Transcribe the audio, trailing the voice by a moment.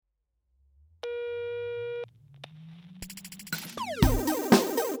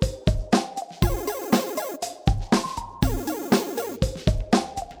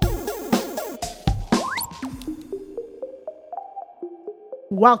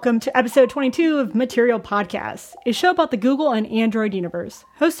Welcome to episode 22 of Material Podcast, a show about the Google and Android universe,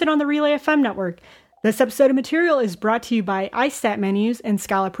 hosted on the Relay FM network. This episode of Material is brought to you by iStat Menus and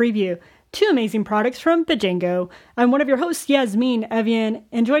Scala Preview, two amazing products from Bojangles. I'm one of your hosts, Yasmin Evian,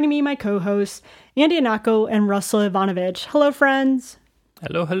 and joining me, my co-hosts, Andy Anako and Russell Ivanovich. Hello, friends.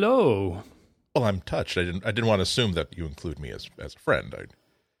 Hello, hello. Well, I'm touched. I didn't want to assume that you include me as a friend.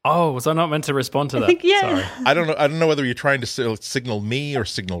 Was I not meant to respond to that? I think, yeah. Sorry. I don't know whether you're trying to signal me or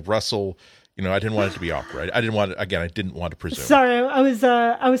signal Russell. You know, I didn't want it to be awkward. I didn't want to presume. Sorry,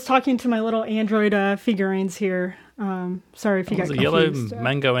 I was talking to my little Android figurines here. Sorry if you got confused. There's a yellow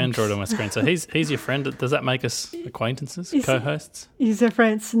mango Android on my screen. So he's your friend. Does that make us acquaintances, co-hosts? He's a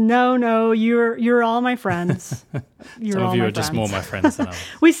friend. No, you're all my friends. Some of you are just more my friends than others.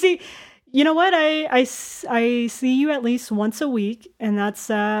 We see. You know what? I see you at least once a week, and that's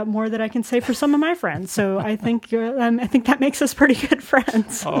more than I can say for some of my friends. So I think that makes us pretty good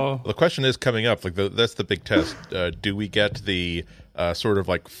friends. Oh, the question is coming up. That's the big test. Do we get the sort of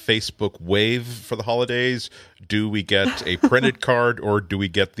like Facebook wave for the holidays? Do we get a printed card, or do we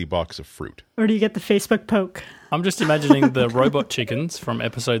get the box of fruit? Or do you get the Facebook poke? I'm just imagining the robot chickens from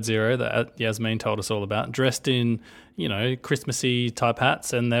episode 0 that Yasmin told us all about, dressed in, Christmassy type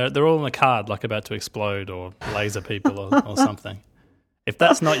hats, and they're all in a card, like about to explode or laser people or something. If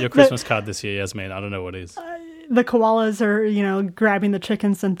that's not your Christmas card this year, Yasmin, I don't know what is. The koalas are, grabbing the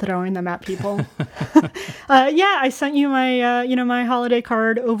chickens and throwing them at people. I sent you my, my holiday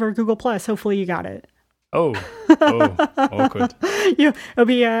card over Google Plus. Hopefully you got it. Oh, awkward. It'll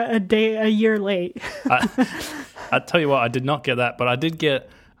be a year late. I tell you what, I did not get that, but I did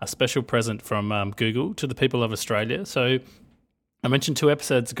get a special present from Google to the people of Australia. So I mentioned 2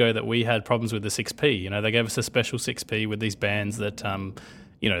 episodes ago that we had problems with the 6P. They gave us a special 6P with these bands that,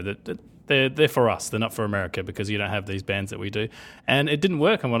 that they're for us. They're not for America because you don't have these bands that we do. And it didn't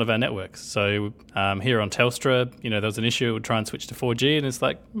work on one of our networks. So here on Telstra, there was an issue. It would try and switch to 4G, and it's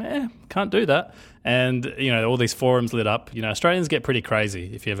like, can't do that. And, all these forums lit up. Australians get pretty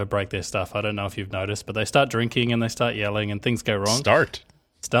crazy if you ever break their stuff. I don't know if you've noticed, but they start drinking and they start yelling and things go wrong. Start.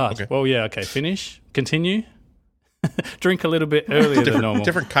 Okay. Well, yeah, okay. Finish. Continue. Drink a little bit earlier than normal.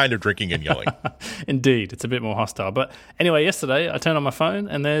 Different kind of drinking and yelling. Indeed. It's a bit more hostile. But anyway, yesterday I turned on my phone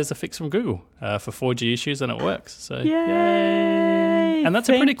and there's a fix from Google for 4G issues, and it works. So yay! And that's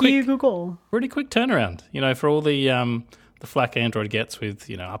a pretty quick turnaround. For all the flack Android gets with,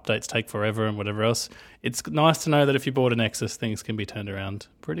 updates take forever and whatever else. It's nice to know that if you bought a Nexus, things can be turned around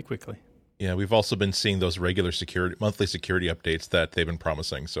pretty quickly. Yeah, we've also been seeing those regular monthly security updates that they've been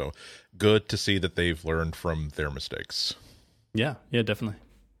promising. So good to see that they've learned from their mistakes. Yeah, definitely.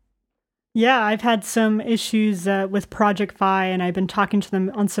 Yeah, I've had some issues with Project Fi, and I've been talking to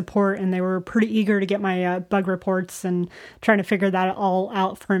them on support, and they were pretty eager to get my bug reports and trying to figure that all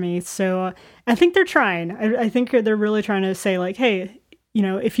out for me. So I think they're trying. I think they're really trying to say, like, hey,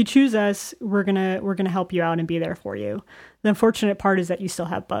 if you choose us, we're gonna help you out and be there for you. The unfortunate part is that you still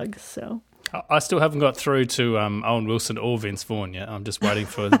have bugs. So I still haven't got through to Owen Wilson or Vince Vaughn yet. I'm just waiting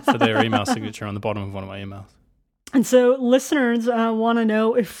for their email signature on the bottom of one of my emails. And so listeners want to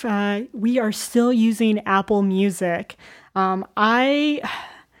know if we are still using Apple Music. I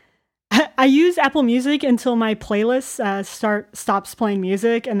use Apple Music until my playlist stops playing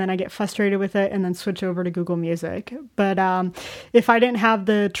music, and then I get frustrated with it and then switch over to Google Music. But if I didn't have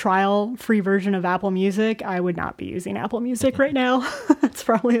the trial-free version of Apple Music, I would not be using Apple Music right now. That's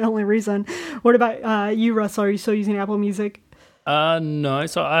probably the only reason. What about you, Russell? Are you still using Apple Music? No.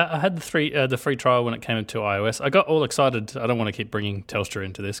 So I had the free trial when it came into iOS. I got all excited. I don't want to keep bringing Telstra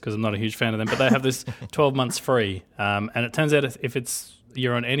into this because I'm not a huge fan of them, but they have this 12 months free. And it turns out if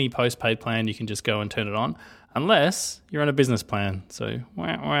you're on any postpaid plan, you can just go and turn it on, unless you're on a business plan. So,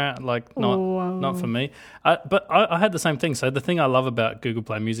 not for me. But I had the same thing. So the thing I love about Google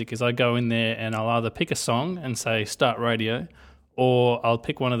Play Music is I go in there and I'll either pick a song and say start radio, or I'll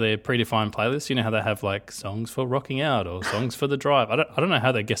pick one of their predefined playlists. You know how they have like songs for rocking out or songs for the drive. I don't know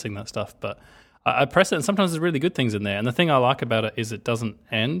how they're guessing that stuff, but I press it, and sometimes there's really good things in there. And the thing I like about it is it doesn't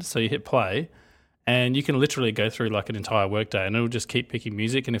end. So you hit play, and you can literally go through like an entire workday, and it'll just keep picking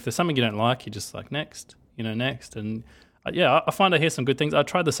music. And if there's something you don't like, you're just like, next. And I find I hear some good things. I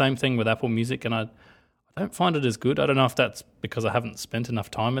tried the same thing with Apple Music, and I don't find it as good. I don't know if that's because I haven't spent enough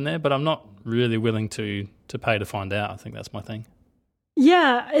time in there, but I'm not really willing to pay to find out. I think that's my thing.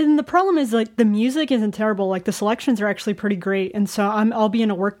 Yeah, and the problem is like the music isn't terrible. Like the selections are actually pretty great, and so I'll be in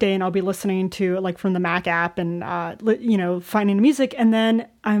a work day and I'll be listening to like from the Mac app and finding music, and then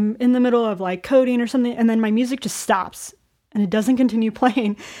I'm in the middle of like coding or something, and then my music just stops. and it doesn't continue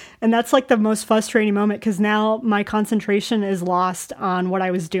playing. And that's like the most frustrating moment, because now my concentration is lost on what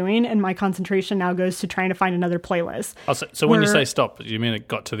I was doing, and my concentration now goes to trying to find another playlist. Oh, so when you say stop, you mean it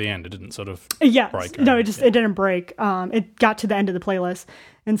got to the end? It didn't sort of break? No, it didn't break. It got to the end of the playlist.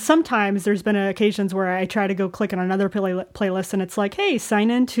 And sometimes there's been occasions where I try to go click on another playlist, and it's like, hey,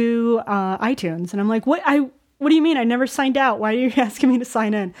 sign into iTunes. And I'm like, what do you mean? I never signed out. Why are you asking me to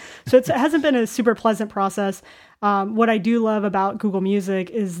sign in? So it hasn't been a super pleasant process. What I do love about Google Music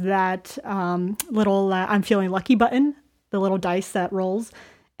is that little I'm feeling lucky button, the little dice that rolls.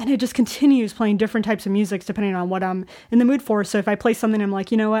 And it just continues playing different types of music depending on what I'm in the mood for. So if I play something, I'm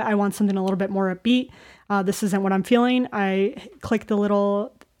like, you know what? I want something a little bit more upbeat. This isn't what I'm feeling. I click the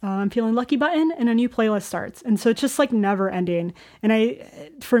little I'm feeling lucky button, and a new playlist starts. And so it's just like never ending. And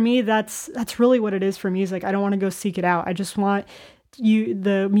for me, that's really what it is for music. I don't want to go seek it out. I just want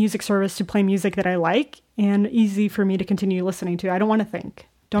the music service to play music that I like and easy for me to continue listening to. I don't want to think.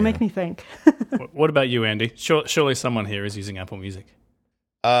 Don't make me think. What about you, Andy? Surely someone here is using Apple Music.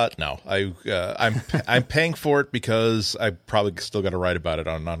 No, I'm paying for it because I probably still got to write about it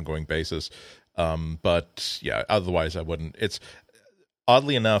on an ongoing basis. But yeah, otherwise I wouldn't. It's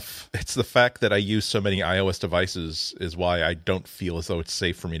oddly enough, it's the fact that I use so many iOS devices is why I don't feel as though it's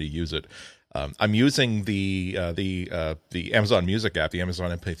safe for me to use it. I'm using the Amazon Music app, the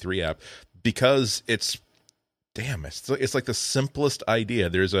Amazon MP3 app, because it's like the simplest idea.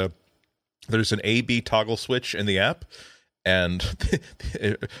 There's an A/B toggle switch in the app. And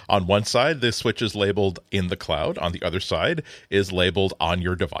on one side, this switch is labeled in the cloud. On the other side is labeled on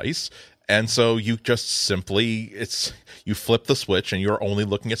your device. And so you just simply, you flip the switch and you're only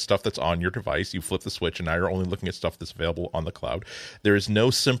looking at stuff that's on your device. You flip the switch and now you're only looking at stuff that's available on the cloud. There is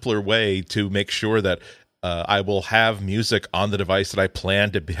no simpler way to make sure that I will have music on the device that I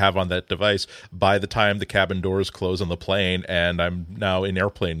plan to have on that device by the time the cabin doors close on the plane and I'm now in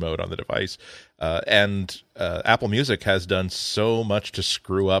airplane mode on the device. And Apple Music has done so much to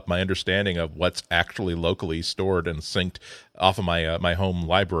screw up my understanding of what's actually locally stored and synced off of my home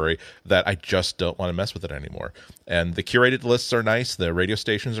library that I just don't want to mess with it anymore. And the curated lists are nice, the radio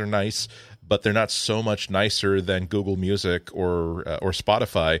stations are nice, but they're not so much nicer than Google Music or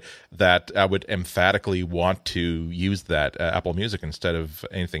Spotify that I would emphatically want to use that Apple Music instead of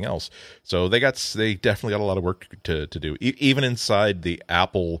anything else. So they definitely got a lot of work to do, even inside the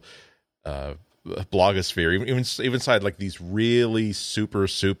Apple blogosphere, even inside like these really super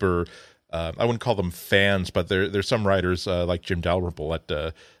I wouldn't call them fans, but there's some writers like Jim Dalrymple at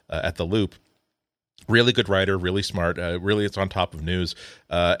The Loop. Really good writer, really smart, really it's on top of news,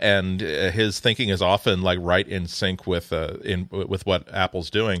 and his thinking is often like right in sync with what Apple's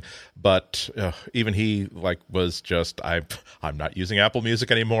doing. But even he was just I'm not using Apple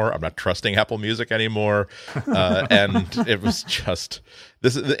Music anymore. I'm not trusting Apple Music anymore, and it was just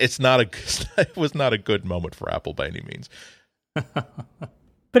it was not a good moment for Apple by any means.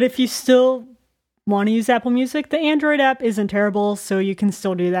 But if you still want to use Apple Music, the Android app isn't terrible, so you can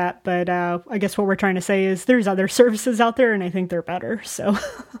still do that. But I guess what we're trying to say is there's other services out there, and I think they're better. So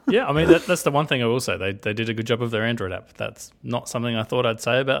yeah, I mean that's the one thing I will say. They did a good job of their Android app. That's not something I thought I'd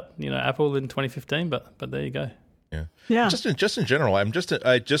say about Apple in 2015, but there you go. Yeah. Just in general,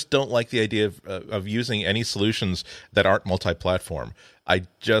 I just don't like the idea of using any solutions that aren't multi-platform. I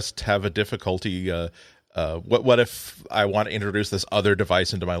just have a difficulty. What if I want to introduce this other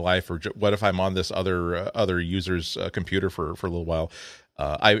device into my life, or what if I'm on this other user's computer for a little while?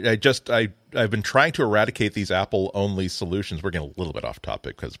 I've been trying to eradicate these Apple only solutions. We're getting a little bit off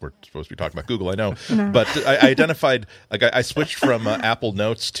topic because we're supposed to be talking about Google, I know. No. But I identified, I switched from Apple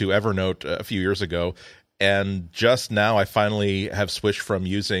Notes to Evernote a few years ago. And just now I finally have switched from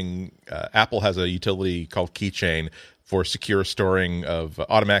using, Apple has a utility called Keychain for secure storing of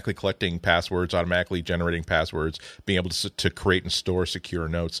automatically collecting passwords, automatically generating passwords, being able to create and store secure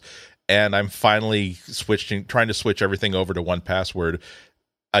notes. And I'm finally trying to switch everything over to 1Password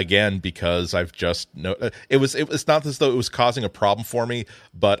again, because I've just it's not as though it was causing a problem for me,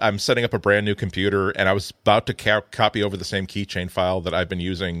 but I'm setting up a brand new computer and I was about to copy over the same keychain file that I've been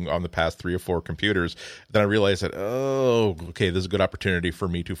using on the past 3 or 4 computers. Then I realized that, okay, this is a good opportunity for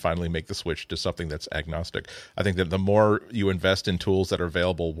me to finally make the switch to something that's agnostic. I think that the more you invest in tools that are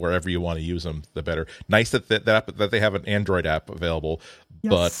available wherever you want to use them, the better. Nice that they have an Android app available,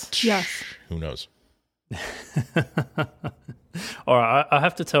 but who knows? All right, I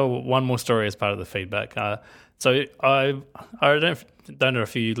have to tell one more story as part of the feedback. So I don't know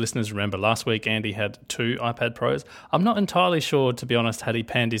if you listeners remember, last week Andy had 2 iPad Pros. I'm not entirely sure, to be honest, had he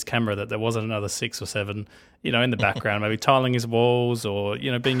panned his camera, that there wasn't another 6 or 7, in the background, maybe tiling his walls or,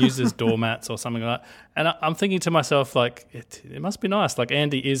 being used as doormats or something like that. And I'm thinking to myself, like, it must be nice. Like,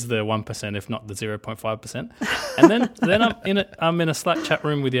 Andy is the 1%, if not the 0.5%. And then I'm in a Slack chat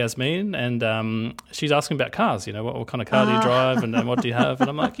room with Yasmin, and she's asking about cars. What kind of car do you drive, and what do you have? And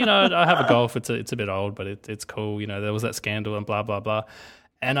I'm like, I have a Golf. It's a bit old, but it's cool. There was that scandal and blah, blah, blah.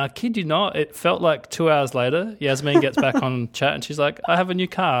 And I kid you not, it felt like 2 hours later, Yasmin gets back on chat and she's like, I have a new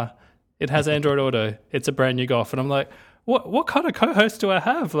car. It has Android Auto. It's a brand new Golf. And I'm like, what kind of co-host do I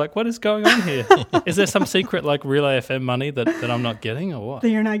have? Like, what is going on here? Is there some secret like Relay FM money that I'm not getting, or what?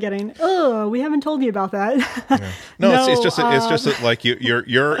 That you're not getting. Oh, we haven't told you about that. Yeah. No, it's just that, like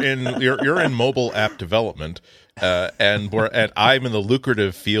you're in mobile app development, and I'm in the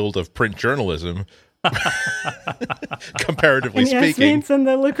lucrative field of print journalism. Comparatively speaking, Yasmin's in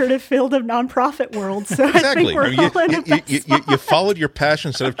the lucrative field of nonprofit world. So exactly. I think you followed your passion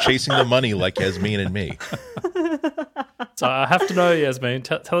instead of chasing the money like Yasmin and me. So I have to know, Yasmin,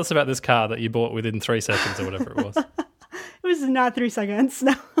 tell us about this car that you bought within 3 seconds or whatever it was. It was not 3 seconds.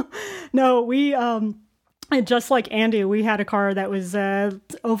 No, we just like Andy, we had a car that was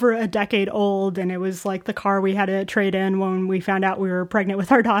over a decade old, and it was like the car we had to trade in when we found out we were pregnant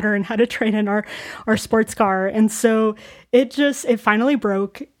with our daughter and had to trade in our sports car. And so it finally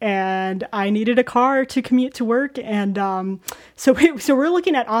broke, and I needed a car to commute to work. And so we're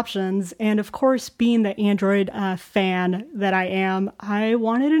looking at options. And of course, being the Android fan that I am, I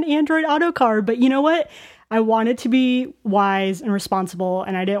wanted an Android Auto car. But you know what? I wanted to be wise and responsible,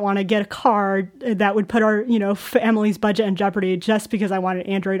 and I didn't want to get a car that would put our, family's budget in jeopardy just because I wanted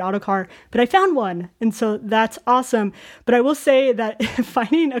an Android Auto car. But I found one, and so that's awesome. But I will say that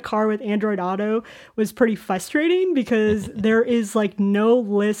finding a car with Android Auto was pretty frustrating because there is like no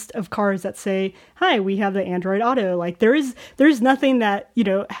list of cars that say, "Hi, we have the Android Auto." Like there's nothing that,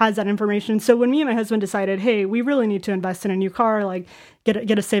 has that information. So when me and my husband decided, hey, we really need to invest in a new car, like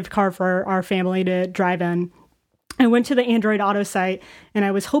get a safe car for our family to drive in, I went to the Android Auto site, and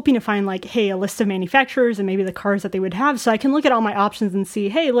I was hoping to find like, hey, a list of manufacturers and maybe the cars that they would have, so I can look at all my options and see,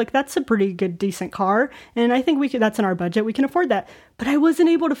 hey, look, that's a pretty good, decent car, and I think that's in our budget. We can afford that. But I wasn't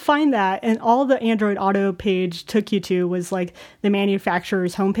able to find that, and all the Android Auto page took you to was like the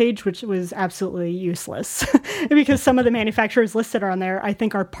manufacturer's homepage, which was absolutely useless because some of the manufacturers listed on there, I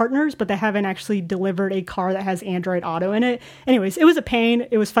think, are partners, but they haven't actually delivered a car that has Android Auto in it. Anyways, it was a pain.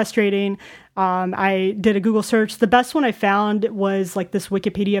 It was frustrating. I did a Google search. The best one I found was like this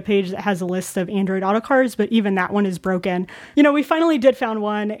Wikipedia page that has a list of Android Auto cars, but even that one is broken. We finally did found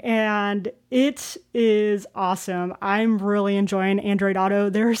one, and it is awesome. I'm really enjoying Android Auto.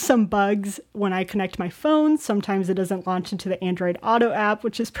 There are some bugs when I connect my phone. Sometimes it doesn't launch into the Android Auto app,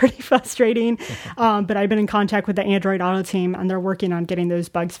 which is pretty frustrating. But I've been in contact with the Android Auto team, and they're working on getting those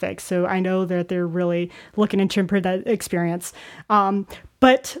bugs fixed. So I know that they're really looking to improve that experience.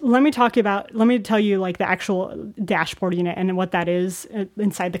 But let me tell you like the actual dashboard unit and what that is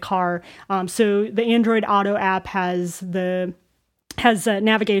inside the car. So the Android Auto app has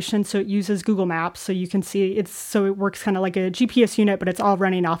navigation, so it uses Google Maps, so you can see it works kind of like a GPS unit, but it's all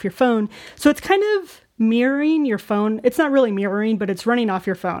running off your phone. So it's kind of mirroring your phone. It's not really mirroring, but it's running off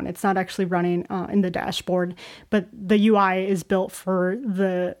your phone. It's not actually running in the dashboard, but the UI is built for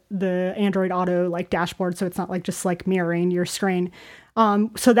the Android Auto like dashboard, so it's not like just like mirroring your screen.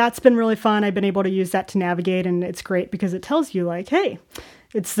 So that's been really fun. I've been able to use that to navigate, and it's great because it tells you like, hey,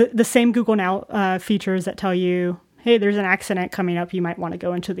 it's the same Google Now features that tell you, hey, there's an accident coming up. You might want to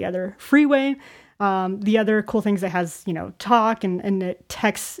go into the other freeway. The other cool things it has, talk and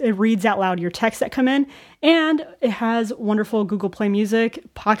it reads out loud your texts that come in, and it has wonderful Google Play Music,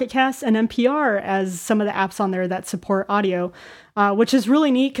 Pocket Casts, and NPR as some of the apps on there that support audio, which is really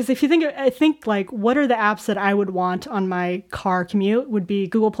neat. Because if you think like, what are the apps that I would want on my car commute? Would be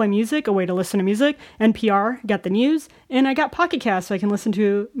Google Play Music, a way to listen to music, NPR, got the news, and I got Pocket Casts, so I can listen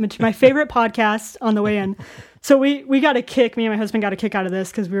to my favorite podcast on the way in. So we got a kick, me and my husband got a kick out of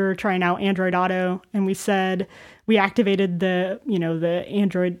this because we were trying out Android Auto, and we said, we activated the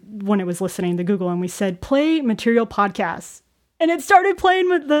Android when it was listening to Google, and we said, play Material Podcasts. And it started playing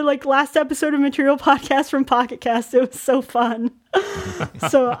with the last episode of Material Podcast from Pocket Cast. It was so fun.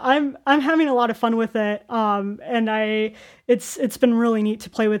 So I'm having a lot of fun with it. And it's been really neat to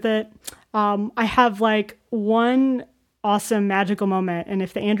play with it. I have one awesome magical moment, and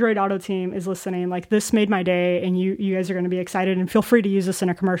if the Android Auto team is listening, this made my day, and you guys are going to be excited, and feel free to use this in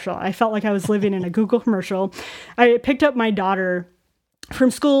a commercial. I felt like I was living in a Google commercial. I picked up my daughter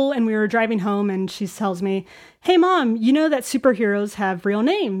from school, and we were driving home, and she tells me, "Hey mom, you know that superheroes have real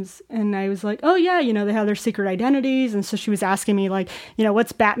names?" And I was like, "Oh yeah, they have their secret identities." And so she was asking me like,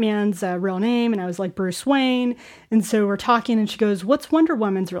 "What's Batman's real name?" And I was like, "Bruce Wayne." And so we're talking, and she goes, "What's Wonder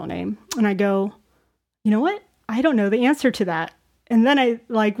Woman's real name?" And I go, "You know what? I don't know the answer to that." And then I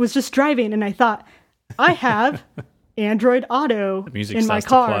was just driving, and I thought, I have Android Auto the music in my starts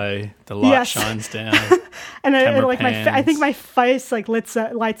car. To play, the light shines down. And Camera I think my face lights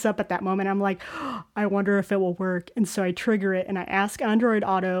up at that moment. I'm like, I wonder if it will work. And so I trigger it, and I ask Android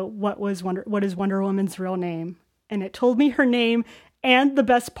Auto what is Wonder Woman's real name, and it told me her name. And the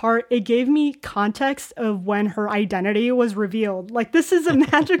best part, it gave me context of when her identity was revealed. Like, this is a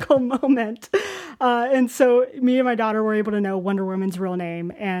magical moment. And so me and my daughter were able to know Wonder Woman's real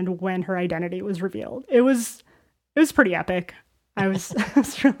name and when her identity was revealed. It was pretty epic. I was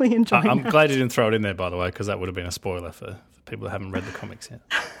really enjoying it. I'm glad you didn't throw it in there, by the way, because that would have been a spoiler for people that haven't read the comics yet.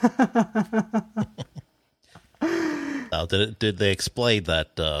 Now, did they explain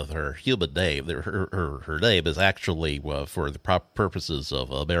that her human name, her name is actually for the proper purposes of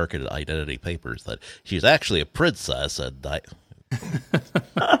American identity papers, that she's actually a princess, and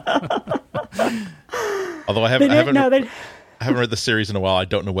although I haven't read the series in a while, I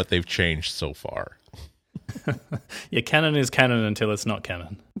don't know what they've changed so far. Yeah, canon is canon until it's not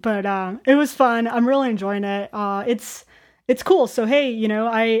canon. But it was fun. I'm really enjoying it. It's cool. So, hey,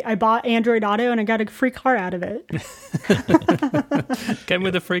 I bought Android Auto and I got a free car out of it. Came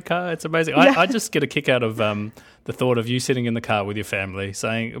with a free car. It's amazing. Yeah. I just get a kick out of the thought of you sitting in the car with your family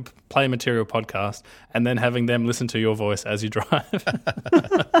saying, play Material Podcast, and then having them listen to your voice as you drive.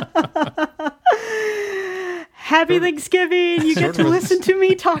 Happy Thanksgiving! You get to listen to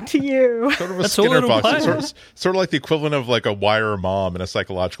me talk to you. Sort of a Skinner box. Sort of like the equivalent of like a Wire mom in a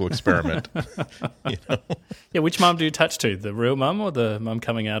psychological experiment. Yeah, which mom do you touch to? The real mom or the mom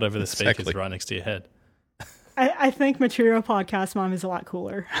coming out over the speakers right next to your head? I think Material Podcast mom is a lot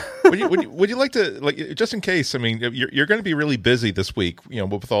cooler. Would you like to, just in case, I mean, you're going to be really busy this week,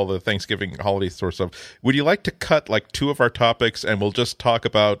 with all the Thanksgiving holiday sort of stuff. Would you like to cut like two of our topics and we'll just talk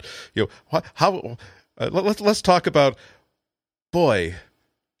about, how... let's talk about, boy,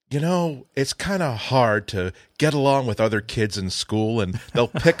 it's kind of hard to get along with other kids in school, and they'll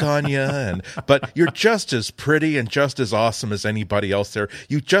pick on you, but you're just as pretty and just as awesome as anybody else there.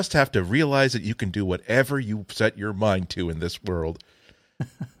 You just have to realize that you can do whatever you set your mind to in this world.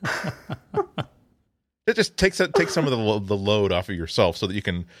 It just takes some of the load off of yourself so that you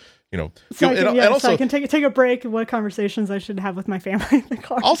can... So I can take a break. What conversations I should have with my family in the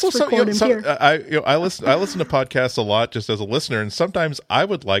car. Also, I listen to podcasts a lot just as a listener, and sometimes I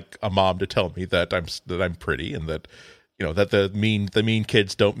would like a mom to tell me that I'm pretty, and that that the mean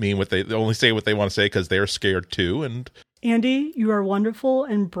kids don't mean what they only say what they want to say because they're scared too. And Andy, you are wonderful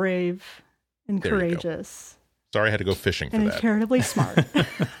and brave and courageous. Sorry, I had to go fishing for and that. Incredibly smart.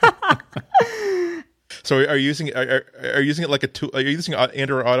 So are you using it like a tool? Are you using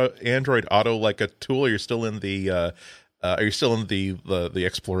Android Auto like a tool? Or you're still in the the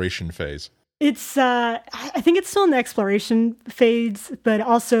exploration phase? It's I think it's still in the exploration phase, but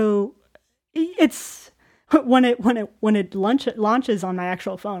also it's when it launches on my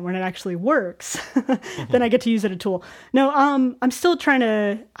actual phone, when it actually works, then I get to use it as a tool. No, I'm still trying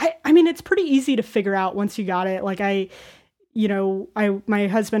to. I mean, it's pretty easy to figure out once you got it. Like my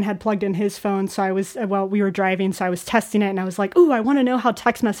husband had plugged in his phone, so we were driving, so I was testing it, and I was like, ooh, I want to know how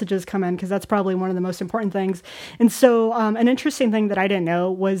text messages come in, because that's probably one of the most important things. And so an interesting thing that I didn't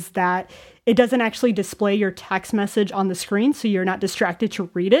know was that it doesn't actually display your text message on the screen, so you're not distracted to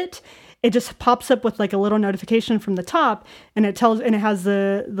read it. It just pops up with like a little notification from the top, and it has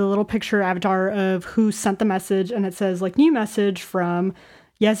the little picture avatar of who sent the message, and it says like new message from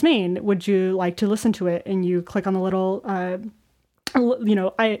Yasmin, would you like to listen to it? And you click on the little, the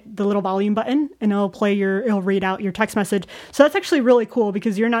little volume button, and it'll read out your text message. So that's actually really cool,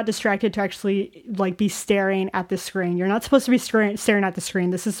 because you're not distracted to actually like be staring at the screen. You're not supposed to be staring at the screen.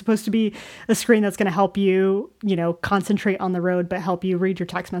 This is supposed to be a screen that's going to help you, concentrate on the road, but help you read your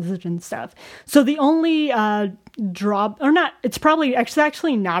text message and stuff. So the only it's probably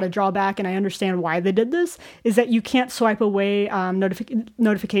actually not a drawback, and I understand why they did this, is that you can't swipe away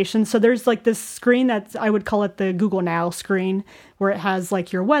notifications. So there's like this screen that I would call it the Google Now screen, where it has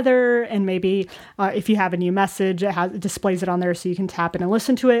like your weather, and maybe if you have a new message, it displays it on there so you can tap it and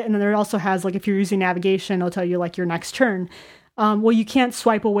listen to it. And then there also has like, if you're using navigation, it'll tell you like your next turn. Well, you can't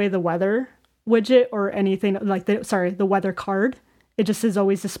swipe away the weather widget or anything like the weather card. It just is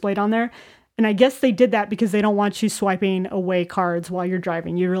always displayed on there. And I guess they did that because they don't want you swiping away cards while you're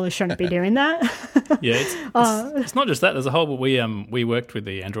driving. You really shouldn't be doing that. Yeah, it's not just that. There's a whole we worked with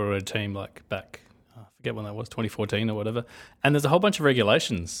the Android Auto team like back, I forget when that was, 2014 or whatever. And there's a whole bunch of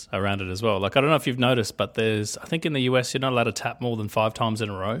regulations around it as well. Like I don't know if you've noticed, but I think in the US you're not allowed to tap more than 5 times in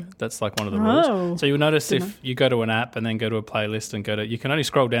a row. That's like one of the rules. So you'll notice if you go to an app and then go to a playlist and you can only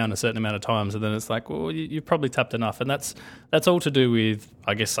scroll down a certain amount of times, and then it's like, well, you've probably tapped enough. And that's all to do with,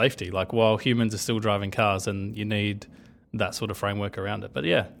 I guess, safety. Like while humans are still driving cars, and you need that sort of framework around it. But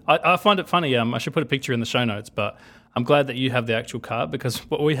yeah, I find it funny. I should put a picture in the show notes, but I'm glad that you have the actual car, because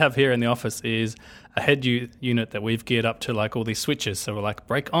what we have here in the office is a head unit that we've geared up to like all these switches. So we're like,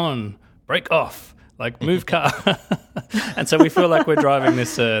 brake on, brake off, like move car. And so we feel like we're driving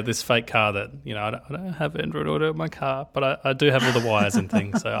this fake car that, I don't have Android Auto in my car, but I do have all the wires and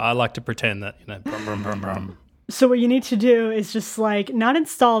things. So I like to pretend that, brum, brum, brum, brum. So what you need to do is just like not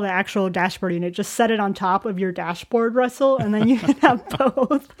install the actual dashboard unit, just set it on top of your dashboard, Russell, and then you can have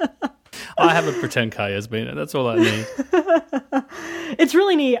both. I have a pretend car, Yasmin. That's all I need. It's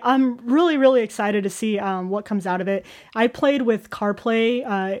really neat. I'm really, really excited to see what comes out of it. I played with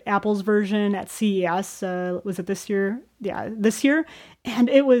CarPlay, Apple's version at CES. Was it this year? Yeah, this year. And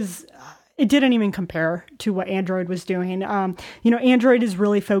it didn't even compare to what Android was doing. Android is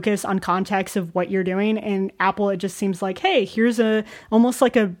really focused on context of what you're doing, and Apple, it just seems like, hey, here's almost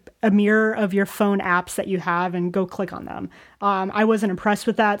like a mirror of your phone apps that you have, and go click on them. I wasn't impressed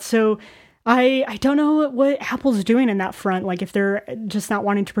with that. So I don't know what Apple's doing in that front, like if they're just not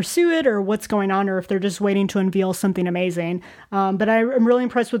wanting to pursue it or what's going on, or if they're just waiting to unveil something amazing. But I'm really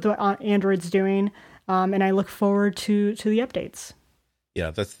impressed with what Android's doing, and I look forward to the updates. Yeah,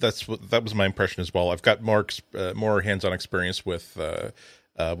 that was my impression as well. I've got more hands-on experience with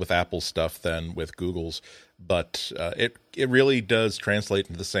Apple stuff than with Google's, but it really does translate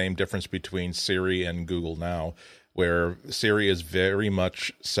into the same difference between Siri and Google Now, where Siri is very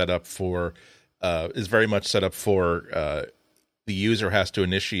much set up for the user has to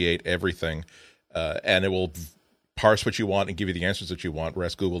initiate everything, and it will parse what you want and give you the answers that you want,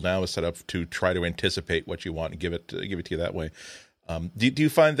 whereas Google Now is set up to try to anticipate what you want and give it to you that way. Do you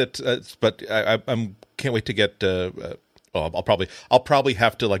find that? But I can't wait to get. I'll probably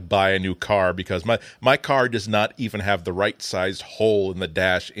have to like buy a new car, because my car does not even have the right sized hole in the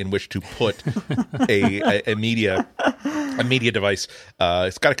dash in which to put a media device.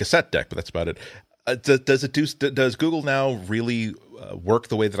 It's got a cassette deck, but that's about it. Does Google Now really work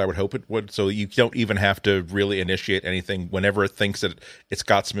the way that I would hope it would? So you don't even have to really initiate anything whenever it thinks that it's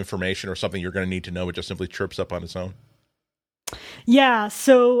got some information or something you're going to need to know. It just simply chirps up on its own. Yeah,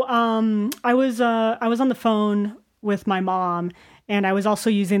 so I was on the phone with my mom, and I was also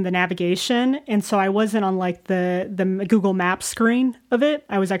using the navigation, and so I wasn't on like the Google Maps screen of it.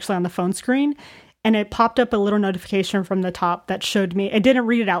 I was actually on the phone screen, and it popped up a little notification from the top that showed me. It didn't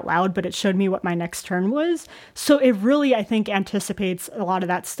read it out loud, but it showed me what my next turn was. So it really, I think, anticipates a lot of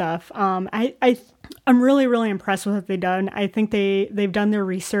that stuff. I'm really, really impressed with what they've done. I think they've done their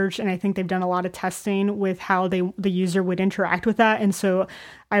research, and I think they've done a lot of testing with how the user would interact with that. And so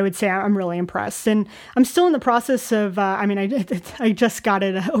I would say I'm really impressed. And I'm still in the process of, I just got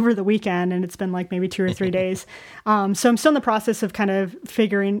it over the weekend, and it's been like maybe 2 or 3 days. So I'm still in the process of kind of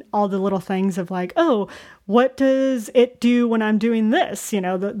figuring all the little things of like, oh, what does it do when I'm doing this?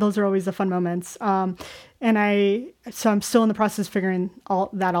 Those are always the fun moments. So I'm still in the process of figuring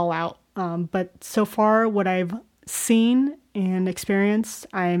all out. But so far, what I've seen and experienced,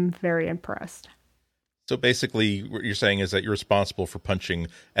 I'm very impressed. So basically, what you're saying is that you're responsible for punching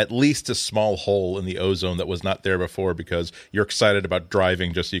at least a small hole in the ozone that was not there before, because you're excited about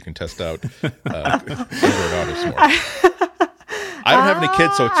driving just so you can test out Android Auto some more. I don't have any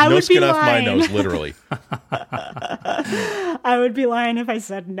kids, so it's no skin off my nose, literally. I would be lying if I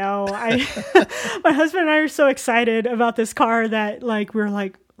said no. My husband and I are so excited about this car that we're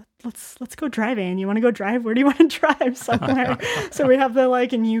like, let's go driving. You want to go drive? Where do you want to drive? Somewhere. So we have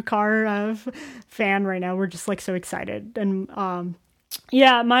a new car fan right now. We're just so excited. And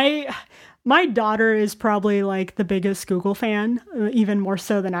yeah, my daughter is probably the biggest Google fan, even more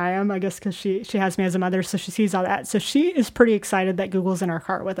so than I am, I guess, because she has me as a mother, so she sees all that. So she is pretty excited that Google's in our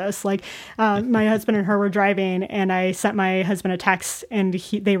car with us. My husband and her were driving, and I sent my husband a text, and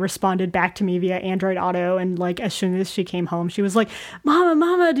they responded back to me via Android Auto. And as soon as she came home, she was like,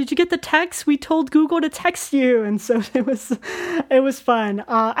 Mama, did you get the text? We told Google to text you. And so it was fun.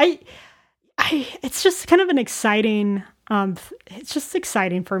 It's just kind of an exciting. It's just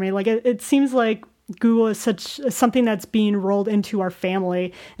exciting for me. It seems like Google is something that's being rolled into our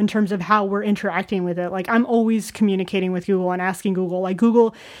family in terms of how we're interacting with it. Like, I'm always communicating with Google and asking Google. Like,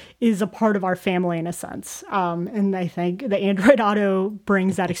 Google is a part of our family in a sense. And I think the Android Auto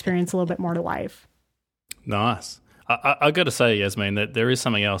brings that experience a little bit more to life. Nice. I got to say, Yasmin, that there is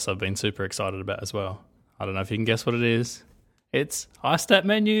something else I've been super excited about as well. I don't know if you can guess what it is. It's iStat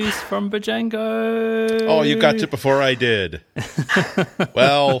menus from Bojangles. Oh, you got to it before I did.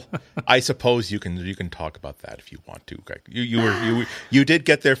 Well, I suppose you can talk about that if you want to. You did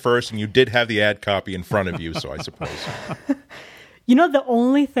get there first, and you did have the ad copy in front of you, so I suppose. You know, the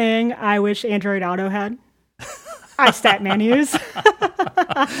only thing I wish Android Auto had? iStat menus.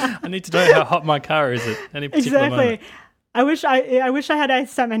 I need to know how hot my car is at any particular moment. I wish I had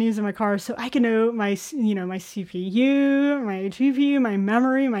iStat menus in my car so I can know my CPU, my GPU, my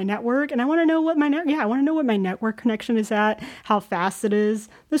memory, my network, and I want to know what my network connection is at, how fast it is.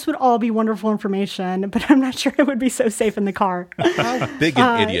 This would all be wonderful information, but I'm not sure it would be so safe in the car. How big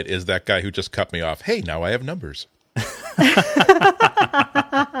an idiot is that guy who just cut me off? Hey, now I have numbers.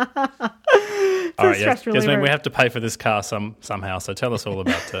 All right, Yasmin, we have to pay for this car somehow, so tell us all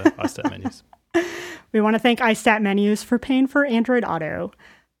about iStat menus. We want to thank iStat menus for paying for Android Auto.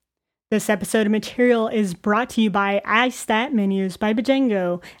 This episode of Material is brought to you by iStat menus by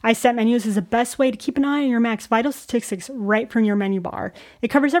Bojangles. iStat menus is the best way to keep an eye on your Mac's vital statistics right from your menu bar. It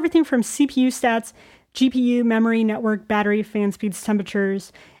covers everything from CPU stats, GPU, memory, network, battery, fan speeds,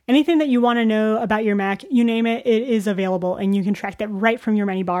 temperatures. Anything that you want to know about your Mac, you name it, it is available, and you can track that right from your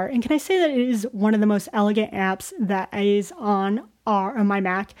menu bar. And can I say that it is one of the most elegant apps that is on my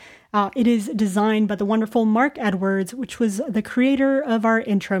Mac? It is designed by the wonderful Mark Edwards, which was the creator of our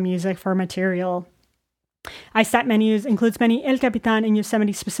intro music for Material. iStat menus includes many El Capitan and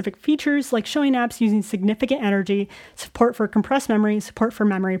Yosemite specific features like showing apps using significant energy, support for compressed memory, support for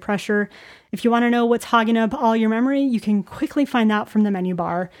memory pressure. If you want to know what's hogging up all your memory, you can quickly find out from the menu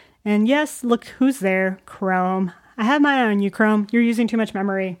bar. And yes, look who's there, Chrome. I have my eye on you, Chrome. You're using too much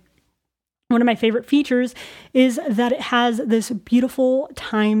memory. One of my favorite features is that it has this beautiful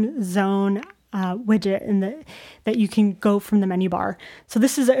time zone widget that you can go from the menu bar. So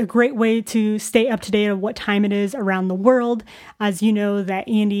this is a great way to stay up to date on what time it is around the world. As you know, that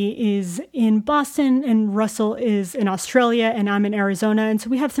Andy is in Boston and Russell is in Australia and I'm in Arizona. And so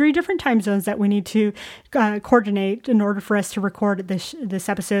we have 3 different time zones that we need to coordinate in order for us to record this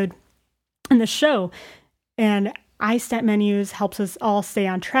episode and this show. And iStat menus helps us all stay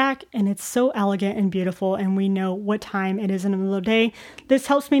on track, and it's so elegant and beautiful, and we know what time it is in the middle of the day. This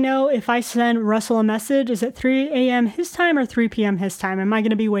helps me know if I send Russell a message, is it 3 a.m. his time or 3 p.m. his time? Am I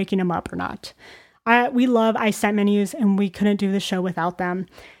going to be waking him up or not? We love iStat menus, and we couldn't do the show without them.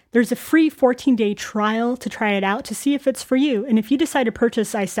 There's a free 14-day trial to try it out to see if it's for you, and if you decide to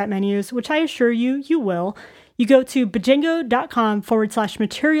purchase iStat menus, which I assure you, you will, you go to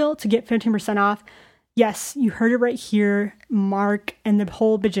bojangles.com/material to get 15% off. Yes, you heard it right here. Mark and the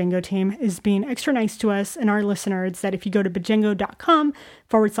whole Bojangles team is being extra nice to us and our listeners that if you go to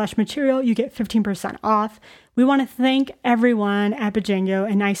bojangles.com/material, you get 15% off. We want to thank everyone at Bojangles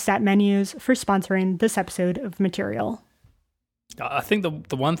and iStat menus for sponsoring this episode of Material. I think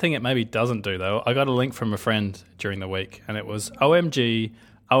the one thing it maybe doesn't do, though, I got a link from a friend during the week, and it was OMG,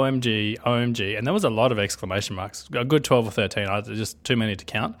 OMG, OMG, and there was a lot of exclamation marks, a good 12 or 13, just too many to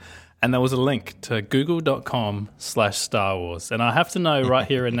count. And there was a link to google.com/Star Wars. And I have to know right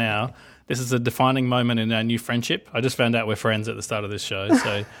here and now, this is a defining moment in our new friendship. I just found out we're friends at the start of this show.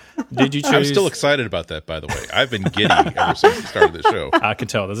 So did you choose? I'm still excited about that, by the way. I've been giddy ever since the start of the show. I can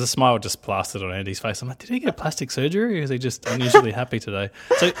tell. There's a smile just plastered on Andy's face. I'm like, did he get plastic surgery or is he just unusually happy today?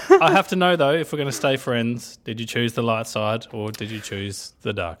 So I have to know, though, if we're going to stay friends, did you choose the light side or did you choose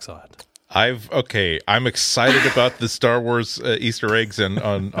the dark side? I'm excited about the Star Wars Easter eggs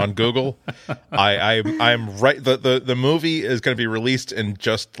on Google. I'm right. The movie is going to be released in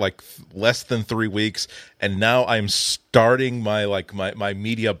just like less than 3 weeks, and now I'm starting my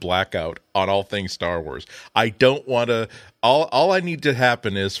media blackout on all things Star Wars. I don't want to. All I need to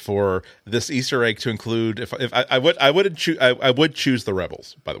happen is for this Easter egg to include. If I would choose the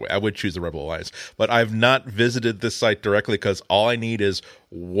Rebels. By the way, I would choose the Rebel Alliance, but I've not visited this site directly because all I need is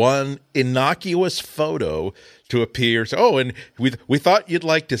one innocuous photo to appear. So, and we thought you'd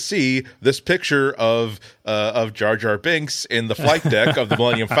like to see this picture of Jar Jar Binks in the flight deck of the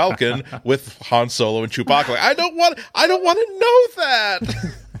Millennium Falcon with Han Solo and Chewbacca. Like, I don't want to know that.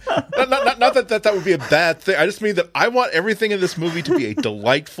 Not that would be a bad thing. I just mean that I want everything in this movie to be a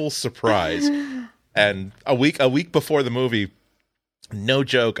delightful surprise. And a week before the movie, no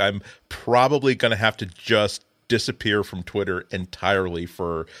joke, I'm probably going to have to just disappear from Twitter entirely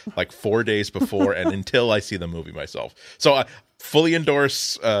for like 4 days before and until I see the movie myself. So I fully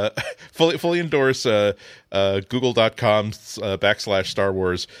endorse google.com/Star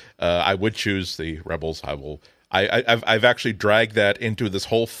Wars. I would choose the Rebels. I've actually dragged that into this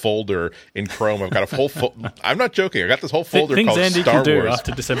whole folder in Chrome. I've got a whole I'm not joking. I got this whole folder Things called Andy Star can Wars. do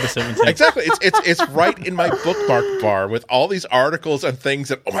after December 17th. Exactly. It's right in my bookmark bar with all these articles and things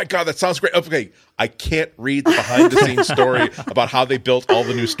that, oh my God, that sounds great. Okay, I can't read the behind the scenes story about how they built all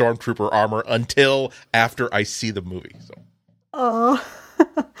the new Stormtrooper armor until after I see the movie. So. Oh.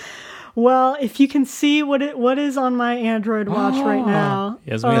 Well, if you can see what is on my Android watch right now.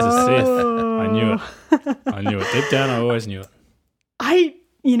 Yasmin is a Sith. I knew it. I knew it. Deep down, I always knew it. I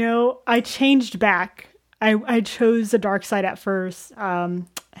changed back. I chose the dark side at first. But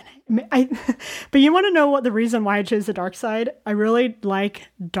you want to know what the reason why I chose the dark side? I really like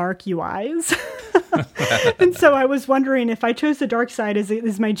dark UIs. And so I was wondering, if I chose the dark side,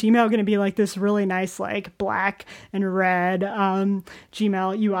 is my Gmail going to be like this really nice, like black and red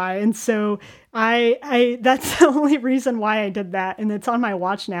Gmail UI? And so I that's the only reason why I did that. And it's on my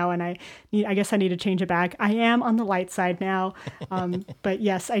watch now, and I guess I need to change it back. I am on the light side now. But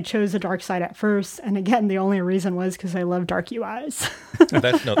yes, I chose the dark side at first. And again, the only reason was because I love dark UIs.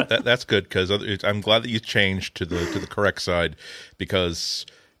 That's good, because I'm glad that you changed to the correct side, because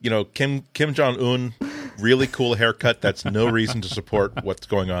Kim Jong-un, really cool haircut. That's no reason to support what's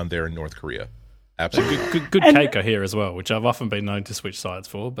going on there in North Korea. Absolutely. Good cake I hear as well, which I've often been known to switch sides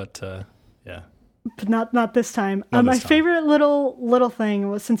for, but yeah. But not this time. My favorite little thing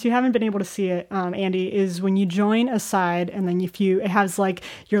was, since you haven't been able to see it, Andy, is when you join a side, and then it has like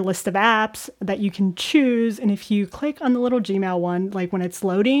your list of apps that you can choose, and if you click on the little Gmail one, like when it's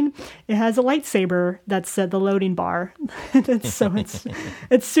loading, it has a lightsaber that's the loading bar.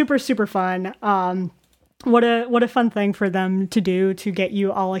 It's super, super fun. What a fun thing for them to do to get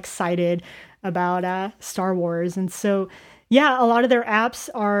you all excited about Star Wars. And so, yeah, a lot of their apps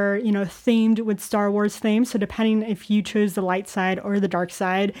are, themed with Star Wars themes. So depending if you chose the light side or the dark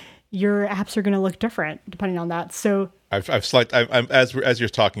side, your apps are going to look different depending on that. So I've selected. As you're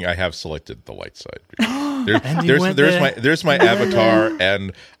talking, I have selected the light side. There's my avatar,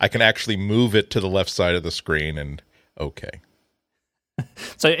 and I can actually move it to the left side of the screen. And okay.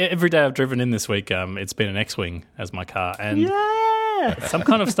 So every day I've driven in this week, it's been an X-Wing as my car, and yeah, some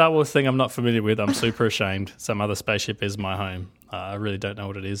kind of Star Wars thing I'm not familiar with. I'm super ashamed. Some other spaceship is my home. I really don't know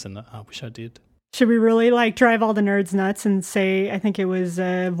what it is, and I wish I did. Should we really drive all the nerds nuts and say I think it was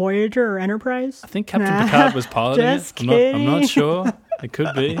Voyager or Enterprise? I think Captain Picard was piloting Just it. kidding. I'm not sure. It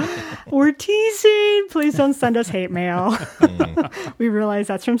could be. We're teasing. Please don't send us hate mail. We realize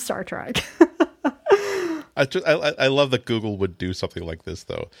that's from Star Trek. I love that Google would do something like this,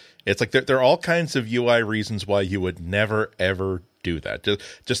 though. It's like there are all kinds of UI reasons why you would never, ever do that.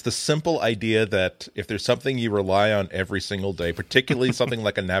 Just the simple idea that if there's something you rely on every single day, particularly something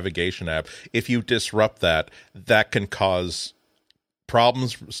like a navigation app, if you disrupt that can cause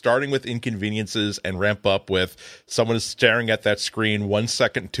problems, starting with inconveniences and ramp up with someone is staring at that screen 1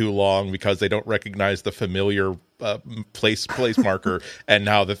 second too long because they don't recognize the familiar place marker, and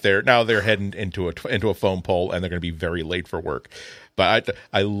now they're heading into a phone pole, and they're going to be very late for work. But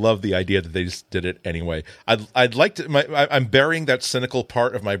I love the idea that they just did it anyway. I'd like to. I'm burying that cynical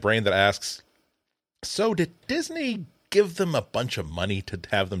part of my brain that asks, so did Disney give them a bunch of money to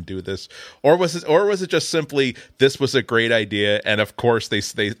have them do this, or was it just simply this was a great idea, and of course they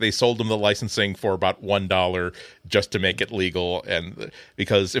sold them the licensing for about $1 just to make it legal? And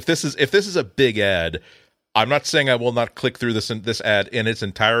because if this is a big ad, I'm not saying I will not click through this ad in its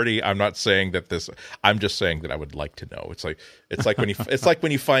entirety. I'm not saying that this. I'm just saying that I would like to know. It's like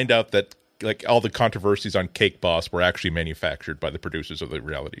when you find out that like all the controversies on Cake Boss were actually manufactured by the producers of the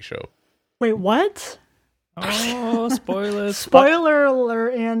reality show. Wait, what? Oh, spoilers! Spoiler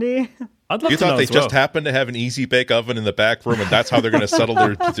alert, Andy. I'd love you to thought know they as just well. happened to have an easy bake oven in the back room, and that's how they're going to settle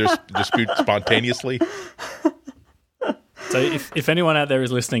their dispute spontaneously? So if anyone out there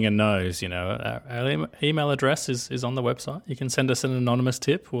is listening and knows, our email address is on the website. You can send us an anonymous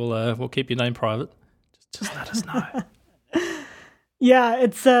tip. We'll keep your name private. Just let us know. Yeah,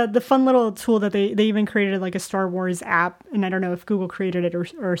 it's the fun little tool that they even created, like a Star Wars app, and I don't know if Google created it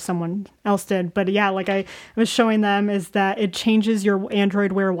or someone else did, but yeah, like I was showing them, is that it changes your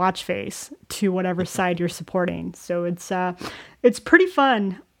Android Wear watch face to whatever side you're supporting. So it's pretty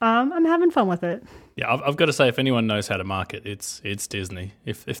fun. I'm having fun with it. Yeah, I've got to say, if anyone knows how to market, it's Disney.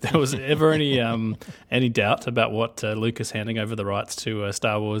 If there was ever any doubt about what Lucas handing over the rights to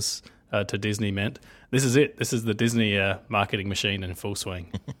Star Wars to Disney meant, this is it. This is the Disney marketing machine in full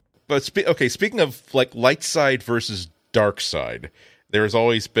swing. but speaking of like light side versus dark side, there's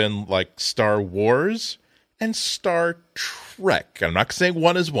always been like Star Wars and Star Trek. I'm not saying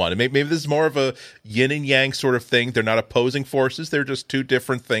one is one. Maybe this is more of a yin and yang sort of thing. They're not opposing forces. They're just two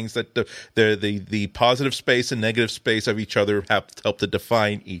different things that the positive space and negative space of each other help to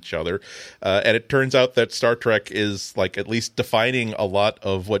define each other. And it turns out that Star Trek is like at least defining a lot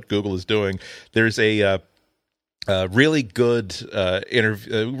of what Google is doing. There's a really good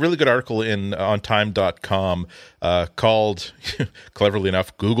really good article on time.com called, cleverly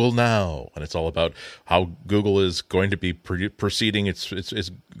enough, Google Now, and it's all about how Google is going to be proceeding its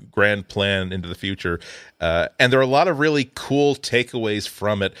grand plan into the future. And there are a lot of really cool takeaways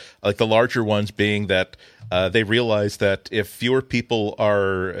from it, like the larger ones being that they realize that if fewer people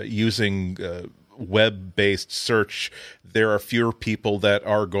are using web-based search, there are fewer people that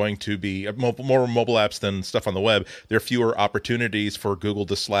are going to be more mobile apps than stuff on the web. There are fewer opportunities for Google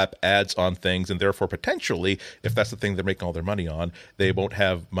to slap ads on things, and therefore potentially, if that's the thing they're making all their money on, they won't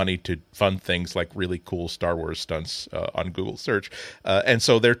have money to fund things like really cool Star Wars stunts on Google search. And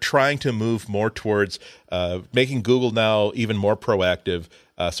so they're trying to move more towards making Google Now even more proactive,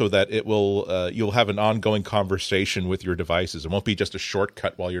 so that it will you'll have an ongoing conversation with your devices. It won't be just a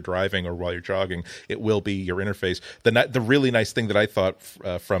shortcut while you're driving or while you're jogging. It will be your interface. The really nice thing that I thought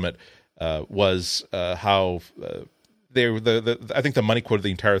from it was how I think the money quote of the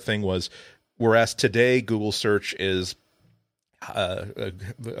entire thing was, whereas today Google search is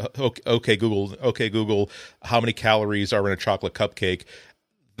okay Google, how many calories are in a chocolate cupcake?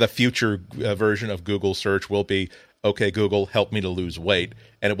 The future version of Google search will be, okay, Google, help me to lose weight.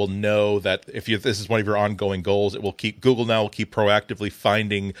 And it will know that if this is one of your ongoing goals, Google Now will keep proactively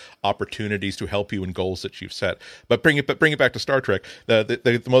finding opportunities to help you in goals that you've set. But bring it back to Star Trek.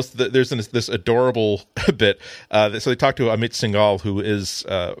 There's this adorable bit. So they talked to Amit Singhal, who is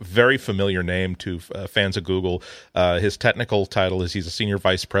a very familiar name to fans of Google. His technical title is he's a senior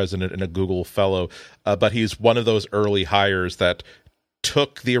vice president and a Google fellow. But he's one of those early hires that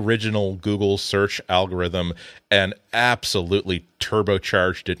took the original Google search algorithm and absolutely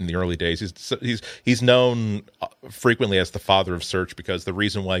turbocharged it in the early days. He's known frequently as the father of search, because the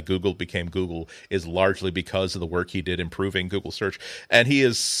reason why Google became Google is largely because of the work he did improving Google search. And he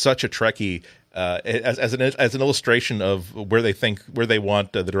is such a Trekkie. As an illustration of where they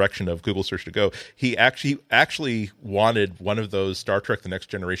want the direction of Google search to go, he actually wanted one of those Star Trek: The Next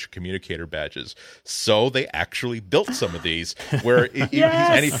Generation communicator badges. So they actually built some of these where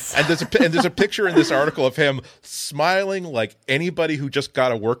yes! there's a picture in this article of him smiling like anybody who just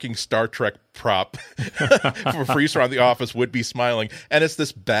got a working Star Trek prop for freeze around the office would be smiling. And it's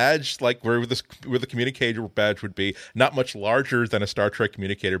this badge, like where the communicator badge would be, not much larger than a Star Trek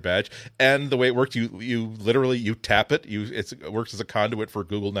communicator badge. And the way it works, you literally tap it. It works as a conduit for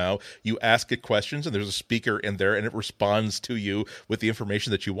Google Now. You ask it questions, and there's a speaker in there, and it responds to you with the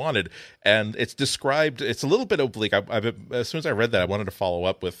information that you wanted. And it's described. It's a little bit oblique. As soon as I read that, I wanted to follow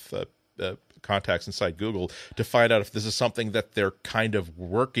up with contacts inside Google to find out if this is something that they're kind of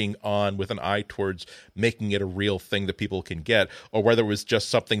working on with an eye towards making it a real thing that people can get, or whether it was just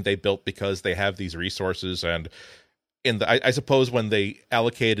something they built because they have these resources. And I suppose when they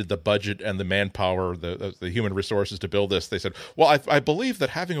allocated the budget and the manpower, the human resources to build this, they said, well, I believe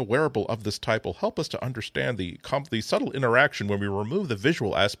that having a wearable of this type will help us to understand the subtle interaction when we remove the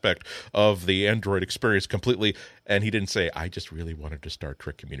visual aspect of the Android experience completely. And he didn't say, I just really wanted to Star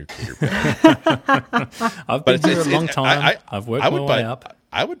Trek communicator. I've been here a long time. I've worked my way up.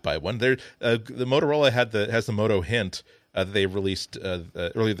 I would buy one. The Motorola has the Moto Hint that they released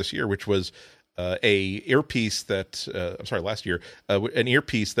earlier this year, which was a earpiece that last year, an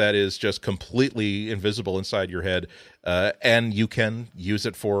earpiece that is just completely invisible inside your head, and you can use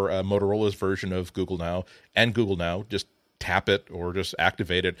it for Motorola's version of Google Now and Google Now. Just tap it or just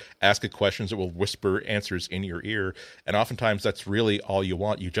activate it, ask it questions, it will whisper answers in your ear. And oftentimes that's really all you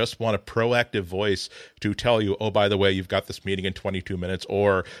want. You just want a proactive voice to tell you, oh, by the way, you've got this meeting in 22 minutes,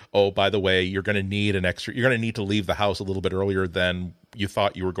 or, oh, by the way, you're going to need to leave the house a little bit earlier than you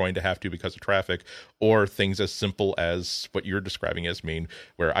thought you were going to have to because of traffic, or things as simple as what you're describing as mean,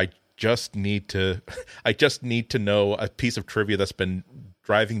 where I just need to know a piece of trivia that's been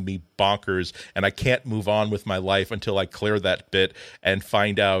driving me bonkers, and I can't move on with my life until I clear that bit and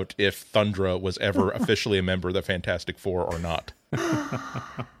find out if Thundra was ever officially a member of the Fantastic Four or not.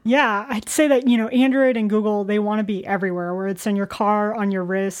 Yeah, I'd say that, Android and Google, they want to be everywhere, where it's in your car, on your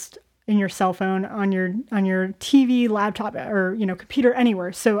wrist, in your cell phone, on your TV, laptop, or, computer,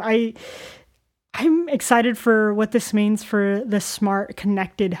 anywhere. So I I'm excited for what this means for the smart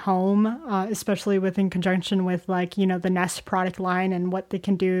connected home, especially in conjunction with the Nest product line and what they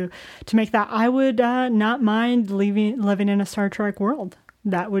can do to make that. I would not mind living in a Star Trek world.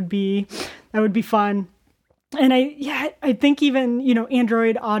 That would be fun. And I think even,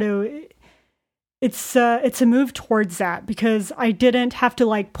 Android Auto, it's a move towards that, because I didn't have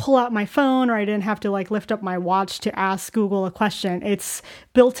to pull out my phone, or I didn't have to lift up my watch to ask Google a question. It's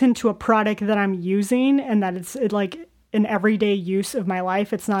built into a product that I'm using, and that it's an everyday use of my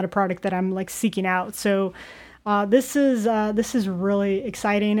life. It's not a product that I'm seeking out. So this is really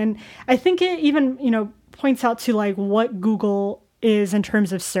exciting. And I think it even, points out to what Google is in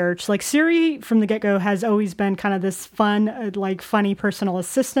terms of search. Siri from the get-go has always been kind of this fun, funny personal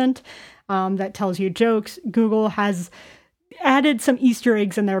assistant that tells you jokes. Google has added some Easter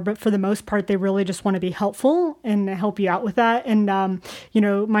eggs in there, but for the most part, they really just want to be helpful and help you out with that. And,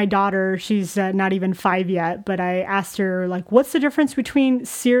 my daughter, she's not even 5 yet, but I asked her, what's the difference between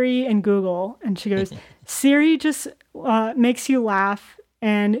Siri and Google? And she goes, Siri just makes you laugh,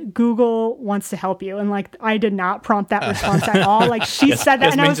 and Google wants to help you. And I did not prompt that response at all. She said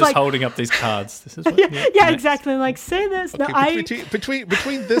that, and I was just holding up these cards. This is what, yeah, exactly. Say this. Okay, No,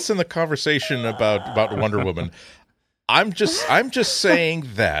 between this and the conversation about Wonder Woman, I'm just saying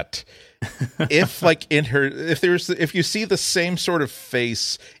that if you see the same sort of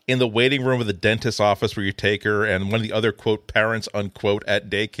face in the waiting room of the dentist's office where you take her, and one of the other quote parents unquote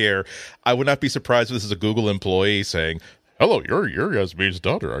at daycare, I would not be surprised if this is a Google employee saying, "Hello, you're Yasmin's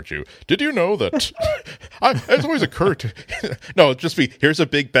daughter, aren't you? Did you know that?" It's always occurred to no, just be, here's a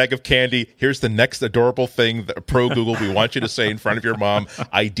big bag of candy. Here's the next adorable thing that pro Google we want you to say in front of your mom,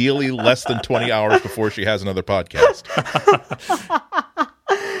 ideally less than 20 hours before she has another podcast.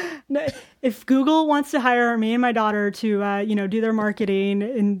 If Google wants to hire me and my daughter to, do their marketing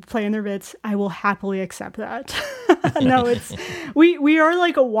and play in their bits, I will happily accept that. No, we are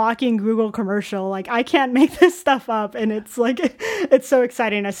like a walking Google commercial. I can't make this stuff up, and it's it's so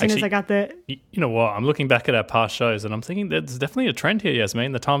exciting. As soon as I got the, you know what? I'm looking back at our past shows, and I'm thinking there's definitely a trend here,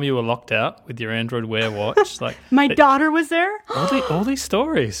 Yasmin. The time you were locked out with your Android Wear watch, my daughter was there. All these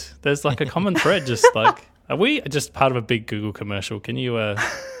stories. There's a common thread. Just are we just part of a big Google commercial? Can you?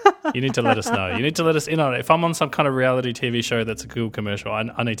 You need to let us know. You need to let us in on it. If I'm on some kind of reality TV show that's a Google commercial,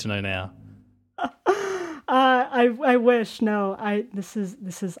 I need to know now. I wish. No, this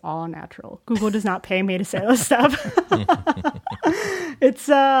is all natural. Google does not pay me to say this stuff. It's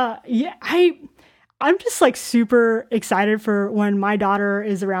I'm just super excited for when my daughter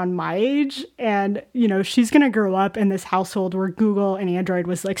is around my age, and she's gonna grow up in this household where Google and Android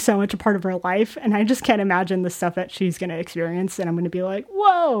was so much a part of her life, and I just can't imagine the stuff that she's gonna experience, and I'm gonna be like,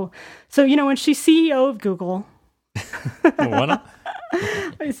 whoa. So when she's CEO of Google, why not?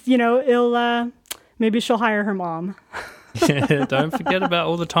 Maybe she'll hire her mom. Yeah, don't forget about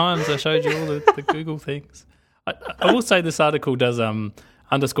all the times I showed you all the Google things. I will say this article does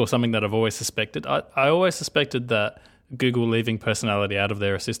underscore something that I've always suspected. I always suspected that Google leaving personality out of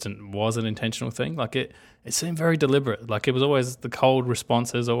their assistant was an intentional thing. It seemed very deliberate. It was always the cold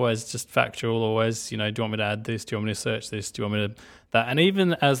responses, always just factual, always, do you want me to add this? Do you want me to search this? Do you want me to that? And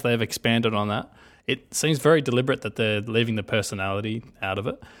even as they've expanded on that, it seems very deliberate that they're leaving the personality out of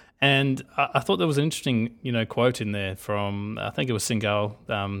it. And I thought there was an interesting, quote in there from, I think it was Singal,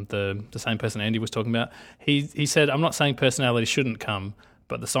 the same person Andy was talking about. He said, "I'm not saying personality shouldn't come,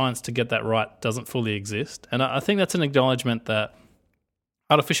 but the science to get that right doesn't fully exist." And I think that's an acknowledgement that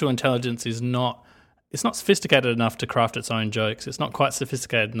artificial intelligence it's not sophisticated enough to craft its own jokes. It's not quite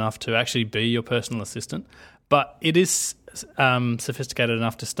sophisticated enough to actually be your personal assistant, but it is sophisticated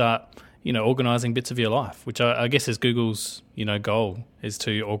enough to start, organising bits of your life, which I guess is Google's, goal, is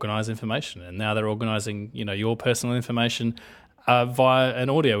to organise information. And now they're organising, your personal information via an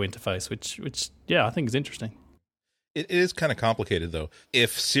audio interface, which I think is interesting. It is kind of complicated, though.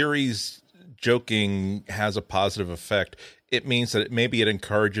 If Siri's joking has a positive effect, it means that maybe it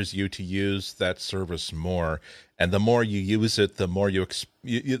encourages you to use that service more. And the more you use it, the more you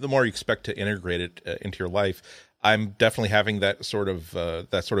expect to integrate it into your life. I'm definitely having that sort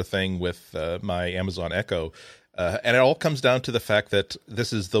of thing with my Amazon Echo. And it all comes down to the fact that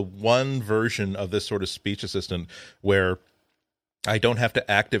this is the one version of this sort of speech assistant where I don't have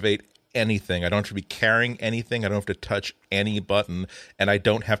to activate anything. I don't have to be carrying anything. I don't have to touch any button, and I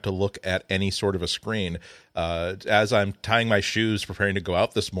don't have to look at any sort of a screen. As I'm tying my shoes, preparing to go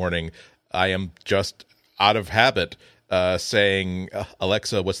out this morning, I am just out of habit saying,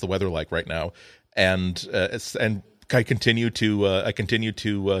 "Alexa, what's the weather like right now?" And I continue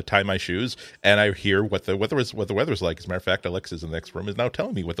to tie my shoes, and I hear what the weather's like. As a matter of fact, Alexa's in the next room is now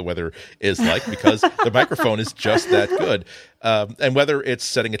telling me what the weather is like because the microphone is just that good. And whether it's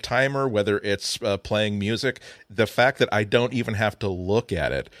setting a timer, whether it's playing music, the fact that I don't even have to look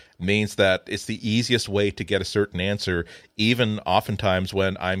at it means that it's the easiest way to get a certain answer, even oftentimes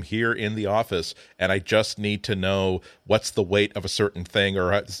when I'm here in the office and I just need to know what's the weight of a certain thing,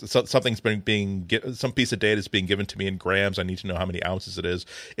 or something's some piece of data is being given to me in grams. I need to know how many ounces it is.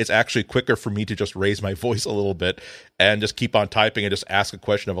 It's actually quicker for me to just raise my voice a little bit and just keep on typing and just ask a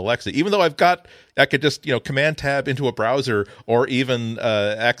question of Alexa, even though I could just, command tab into a browser or even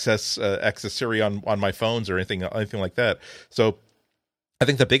access Siri on my phones or anything like that. So I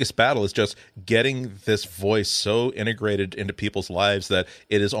think the biggest battle is just getting this voice so integrated into people's lives that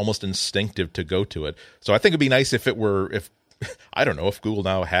it is almost instinctive to go to it. So I think it'd be nice if I don't know, if Google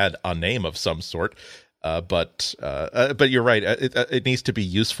Now had a name of some sort. But you're right. It needs to be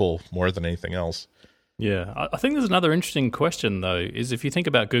useful more than anything else. Yeah, I think there's another interesting question, though, is if you think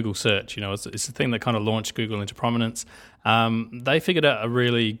about Google search, it's the thing that kind of launched Google into prominence. They figured out a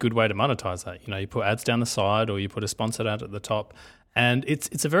really good way to monetize that. You put ads down the side or you put a sponsored ad at the top. And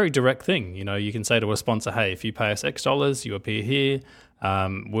it's a very direct thing. You can say to a sponsor, hey, if you pay us X dollars, you appear here.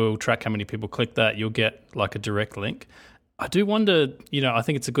 We'll track how many people click that. You'll get like a direct link. I do wonder, I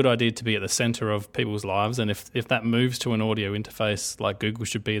think it's a good idea to be at the center of people's lives. And if that moves to an audio interface, like Google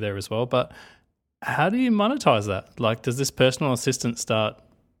should be there as well. But how do you monetize that? Like, does this personal assistant start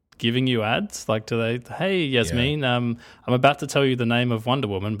giving you ads? Like, do they, hey, Yasmin, I'm about to tell you the name of Wonder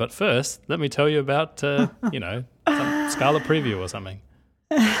Woman, but first, let me tell you about, some Scala Preview or something.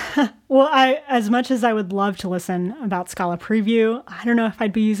 Well, as much as I would love to listen about Scala Preview, I don't know if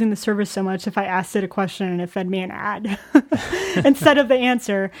I'd be using the service so much if I asked it a question and it fed me an ad instead of the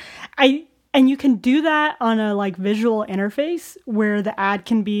answer. And you can do that on a visual interface where the ad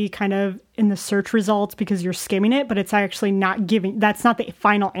can be kind of in the search results because you're skimming it, but it's actually that's not the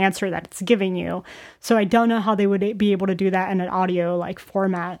final answer that it's giving you. So I don't know how they would be able to do that in an audio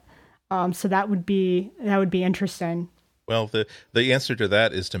format. So that would be interesting. Well, the answer to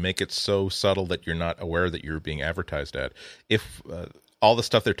that is to make it so subtle that you're not aware that you're being advertised at. If all the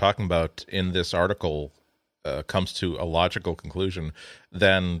stuff they're talking about in this article comes to a logical conclusion,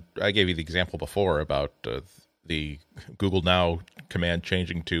 then I gave you the example before about the Google Now command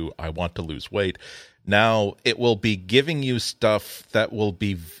changing to I want to lose weight. Now it will be giving you stuff that will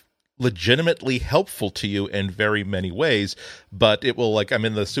be legitimately helpful to you in very many ways, but it will, I'm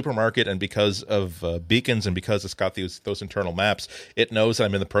in the supermarket, and because of beacons and because it's got those internal maps, it knows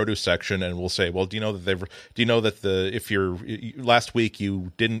I'm in the produce section and will say, well, do you know that if you're last week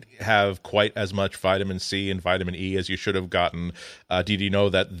you didn't have quite as much vitamin C and vitamin E as you should have gotten? Did you know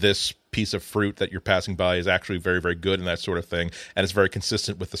that this piece of fruit that you're passing by is actually very, very good, and that sort of thing, and it's very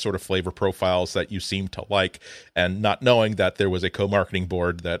consistent with the sort of flavor profiles that you seem to like, and not knowing that there was a co-marketing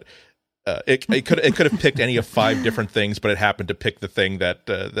board that it could have picked any of 5 different things, but it happened to pick the thing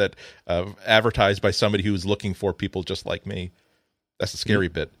that advertised by somebody who was looking for people just like me. That's the scary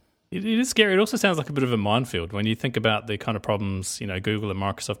bit. It is scary. It also sounds like a bit of a minefield when you think about the kind of problems Google and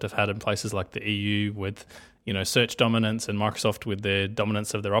Microsoft have had in places like the EU with search dominance, and Microsoft with their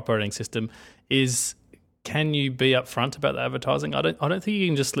dominance of their operating system. Can you be upfront about the advertising? I don't think you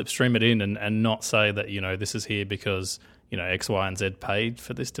can just slipstream it in and not say that this is here because X, Y, and Z paid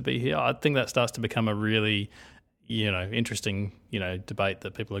for this to be here. I think that starts to become a really interesting debate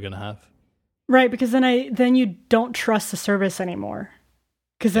that people are going to have. Right, because then you don't trust the service anymore.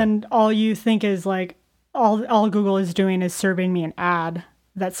 Because then all you think is all Google is doing is serving me an ad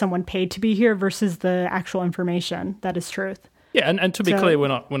that someone paid to be here versus the actual information that is truth. Yeah, and to be clear, we're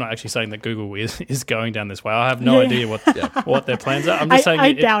not actually saying that Google is going down this way. I have no idea what their plans are. I'm just saying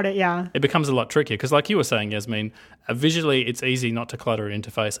I doubt it. Yeah, it becomes a lot trickier because, like you were saying, Yasmin, visually it's easy not to clutter an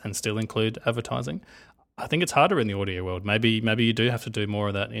interface and still include advertising. I think it's harder in the audio world. Maybe you do have to do more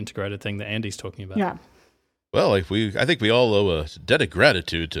of that integrated thing that Andy's talking about. Yeah. Well, I think we all owe a debt of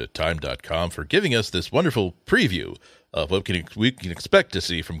gratitude to Time.com for giving us this wonderful preview of what we can expect to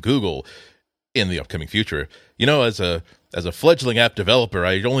see from Google in the upcoming future. As a fledgling app developer,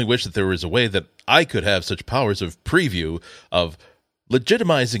 I only wish that there was a way that I could have such powers of preview, of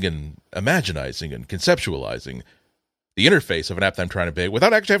legitimizing and imaginizing and conceptualizing the interface of an app that I'm trying to build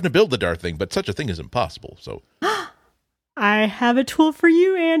without actually having to build the darn thing, but such a thing is impossible. So I have a tool for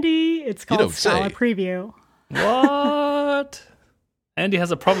you, Andy. It's called Scala Preview. What? Andy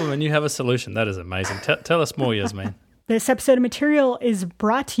has a problem and you have a solution. That is amazing. Tell us more, Yasmin. This episode of Material is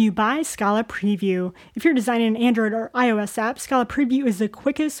brought to you by Scala Preview. If you're designing an Android or iOS app, Scala Preview is the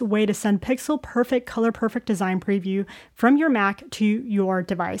quickest way to send pixel-perfect, color-perfect design preview from your Mac to your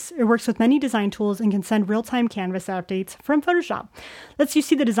device. It works with many design tools and can send real-time canvas updates from Photoshop. Lets you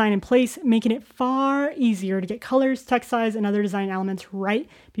see the design in place, making it far easier to get colors, text size, and other design elements right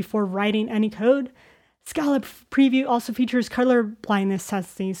before writing any code. Scala Preview also features color blindness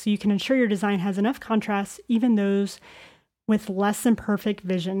testing, so you can ensure your design has enough contrast, even those with less than perfect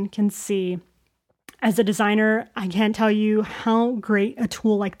vision can see. As a designer, I can't tell you how great a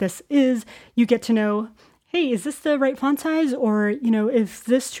tool like this is. You get to know, hey, is this the right font size? Or, is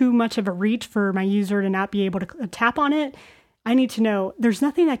this too much of a reach for my user to not be able to tap on it? I need to know. There's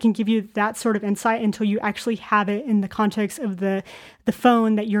nothing that can give you that sort of insight until you actually have it in the context of the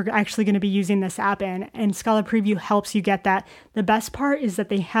phone that you're actually going to be using this app in. And Scala Preview helps you get that. The best part is that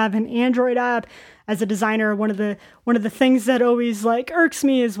they have an Android app. As a designer, one of the things that always irks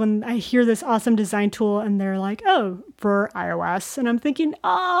me is when I hear this awesome design tool and they're like, oh, for iOS. And I'm thinking,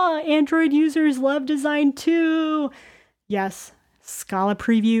 Android users love design too. Yes, Scala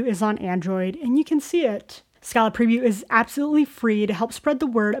Preview is on Android and you can see it. Scala Preview is absolutely free to help spread the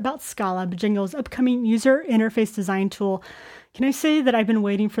word about Scala, Bojangles' upcoming user interface design tool. Can I say that I've been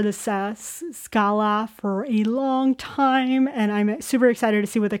waiting for this Scala for a long time, and I'm super excited to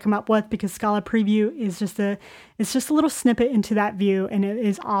see what they come up with because Scala Preview is just a little snippet into that view, and it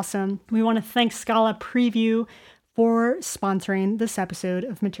is awesome. We want to thank Scala Preview for sponsoring this episode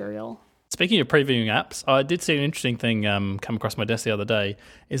of Material. Speaking of previewing apps, I did see an interesting thing come across my desk the other day,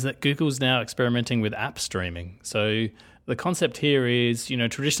 is that Google's now experimenting with app streaming. So the concept here is,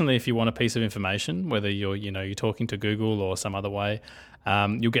 traditionally if you want a piece of information, whether you're talking to Google or some other way,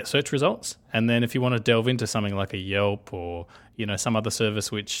 you'll get search results. And then if you want to delve into something like a Yelp or, some other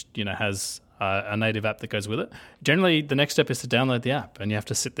service which, has a native app that goes with it, generally the next step is to download the app, and you have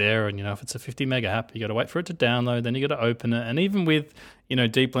to sit there and, if it's a 50 mega app, you got to wait for it to download, then you got to open it. And even with,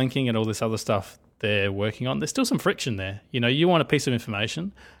 deep linking and all this other stuff they're working on, there's still some friction there. You want a piece of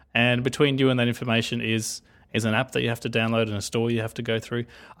information, and between you and that information is an app that you have to download and a store you have to go through.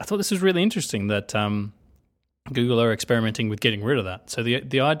 I thought this was really interesting that Google are experimenting with getting rid of that. So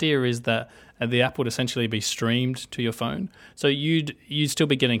the idea is that the app would essentially be streamed to your phone. So you'd still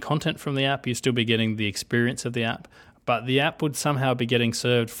be getting content from the app, you'd still be getting the experience of the app, but the app would somehow be getting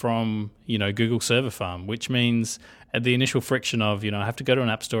served from, Google Server Farm, which means the initial friction of, I have to go to an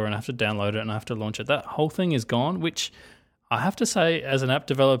app store and I have to download it and I have to launch it. That whole thing is gone, which I have to say as an app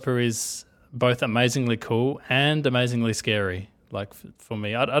developer is both amazingly cool and amazingly scary. For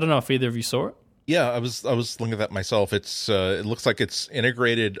me, I don't know if either of you saw it. Yeah, I was looking at that myself. It's it looks like it's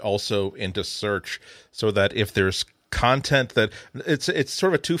integrated also into search, so that if there's content that it's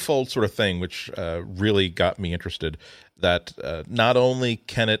sort of a twofold sort of thing, which really got me interested. That not only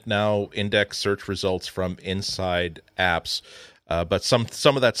can it now index search results from inside apps, but some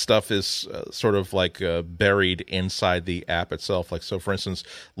of that stuff is sort of buried inside the app itself. So for instance,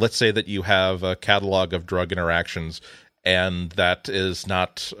 let's say that you have a catalog of drug interactions, and that is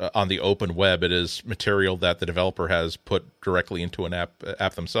not on the open web. It is material that the developer has put directly into an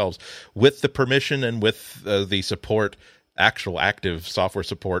app themselves, with the permission and with the support, actual active software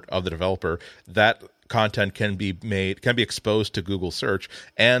support of the developer. That content can be exposed to Google Search.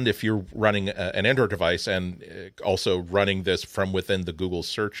 And if you're running an Android device and also running this from within the Google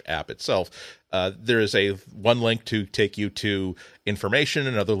Search app itself, there is one link to take you to information,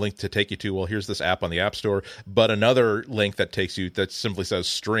 another link to take you to, well, here's this app on the App Store, but another link that takes you that simply says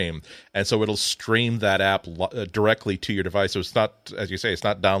stream. And so it'll stream that app directly to your device. So it's not, as you say, it's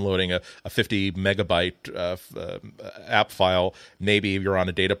not downloading a 50 megabyte app file. Maybe you're on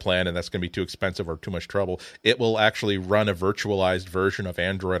a data plan and that's going to be too expensive or too much trouble. It will actually run a virtualized version of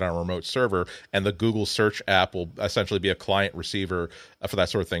Android on a remote server, and the Google Search app will essentially be a client receiver for that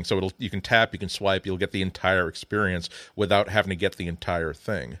sort of thing. So you can tap, you can swipe, you'll get the entire experience without having to get the entire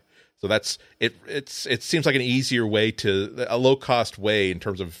thing. So that's it. It seems like an easier way, a low cost way in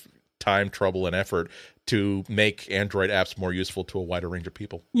terms of time, trouble, and effort to make Android apps more useful to a wider range of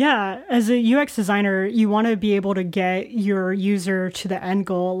people. Yeah, as a UX designer, you want to be able to get your user to the end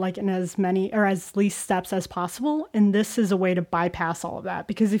goal in as many or as least steps as possible, and this is a way to bypass all of that.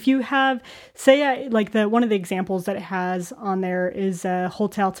 Because if you have, say, one of the examples that it has on there is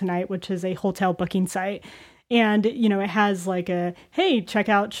Hotel Tonight, which is a hotel booking site. And, it has hey, check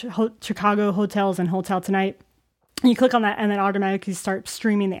out Chicago hotels and Hotel Tonight. And you click on that and then automatically start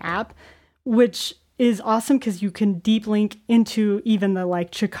streaming the app, which is awesome because you can deep link into even the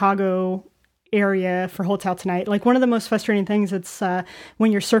Chicago area for Hotel Tonight. Like one of the most frustrating things, it's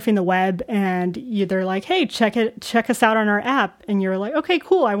when you're surfing the web and they're like, hey, check us out on our app. And you're like, okay,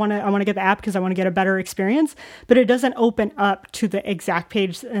 cool. I want to get the app because I want to get a better experience, but it doesn't open up to the exact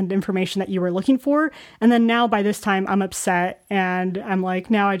page and information that you were looking for. And then now by this time I'm upset and I'm like,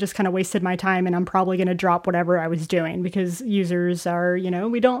 now I just kind of wasted my time and I'm probably going to drop whatever I was doing because users are,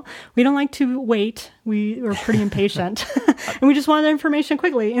 we don't like to wait. We're pretty impatient and we just want the information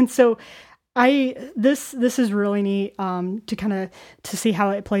quickly. And so this is really neat to see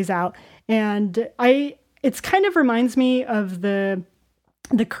how it plays out. And it's kind of reminds me of the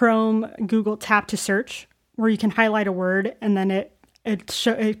Chrome Google tap to search, where you can highlight a word and then it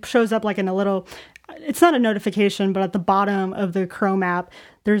shows up like in a little, it's not a notification, but at the bottom of the Chrome app,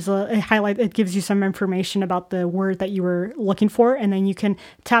 there's a highlight. It gives you some information about the word that you were looking for. And then you can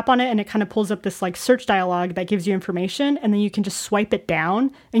tap on it and it kind of pulls up this like search dialog that gives you information. And then you can just swipe it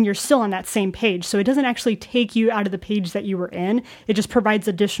down and you're still on that same page. So it doesn't actually take you out of the page that you were in. It just provides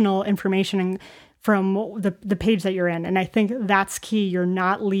additional information from the page that you're in. And I think that's key. You're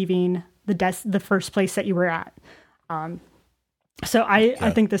not leaving the first place that you were at. So I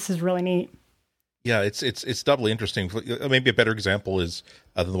think this is really neat. Yeah, it's doubly interesting. Maybe a better example is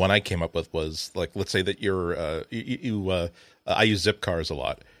the one I came up with was like, let's say that I use Zipcars a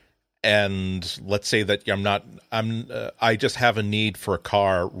lot, and let's say that I just have a need for a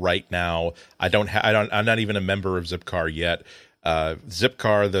car right now. I'm not even a member of Zipcar yet.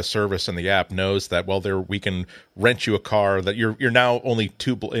 Zipcar, the service and the app, knows that we can rent you a car that you're now only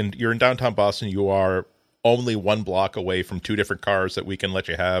you're in downtown Boston. You are only one block away from two different cars that we can let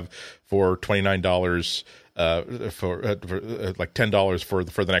you have for $29 for like $10 for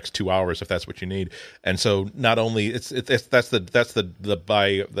the next 2 hours if that's what you need. And so not only that's the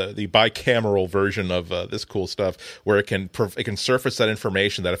bicameral version of this cool stuff where it can surface that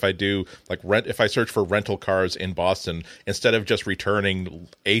information that if I search for rental cars in Boston, instead of just returning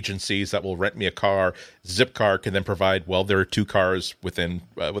agencies that will rent me a car, Zipcar can then provide, there are two cars within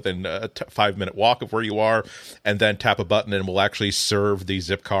a 5-minute walk of where you are, and then tap a button and it will actually serve the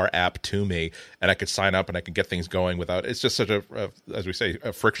Zipcar app to me, and I could sign up and I can get things going without. It's just such as we say,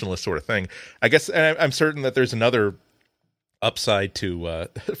 a frictionless sort of thing. I guess, and I'm certain that there's another upside to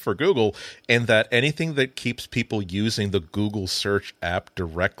for Google, in that anything that keeps people using the Google search app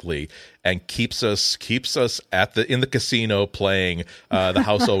directly and keeps us in the casino playing the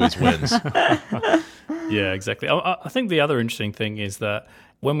house always wins. Yeah, exactly. I think the other interesting thing is that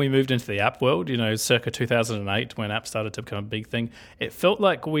when we moved into the app world, circa 2008, when apps started to become a big thing, it felt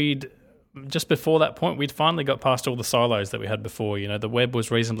like just before that point, we'd finally got past all the silos that we had before. The web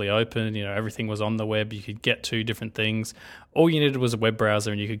was reasonably open. Everything was on the web. You could get to different things. All you needed was a web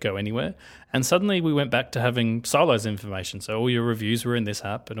browser and you could go anywhere. And suddenly we went back to having silos information. So all your reviews were in this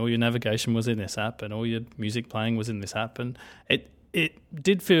app, and all your navigation was in this app, and all your music playing was in this app. And it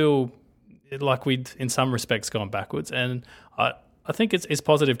did feel like we'd, in some respects, gone backwards. And I think it's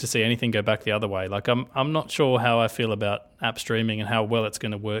positive to see anything go back the other way. Like I'm not sure how I feel about app streaming and how well it's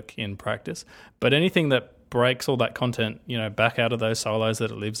going to work in practice, but anything that breaks all that content, back out of those silos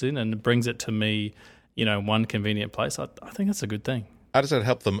that it lives in and brings it to me, one convenient place, I think that's a good thing. How does that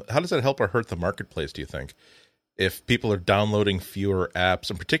help them? How does that help or hurt the marketplace, do you think? If people are downloading fewer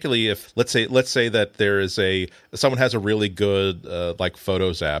apps, and particularly if let's say that someone has a really good like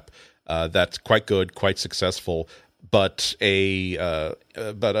Photos app that's quite good, quite successful, but a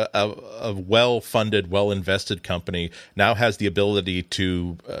well-funded, well-invested company now has the ability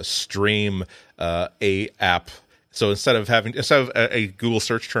to stream a app. So instead of a Google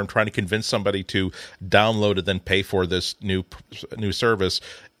search term trying to convince somebody to download and then pay for this new service,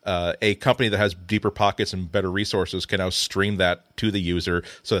 a company that has deeper pockets and better resources can now stream that to the user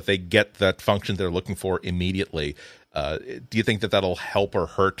so that they get that function they're looking for immediately. Do you think that that'll help or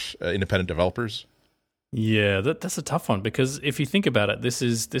hurt independent developers? Yeah, that's a tough one, because if you think about it, this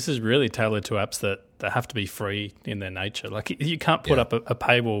is really tailored to apps that have to be free in their nature. Like you can't put up a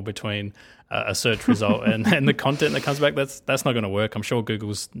paywall between a search result and the content that comes back. That's not going to work. I'm sure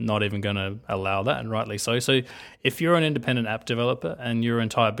Google's not even going to allow that, and rightly so. So if you're an independent app developer and your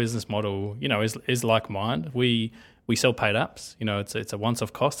entire business model, is like mine, we sell paid apps. It's a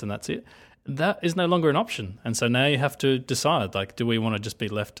once-off cost and that's it. That is no longer an option. And so now you have to decide, like, do we want to just be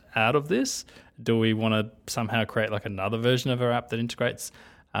left out of this? Do we want to somehow create like another version of our app that integrates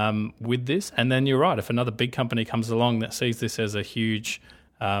with this? And then you're right, if another big company comes along that sees this as a huge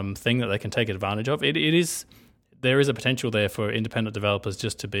thing that they can take advantage of, there is a potential there for independent developers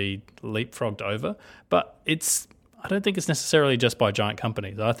just to be leapfrogged over. But I don't think it's necessarily just by giant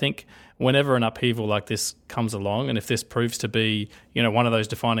companies. I think whenever an upheaval like this comes along, and if this proves to be, one of those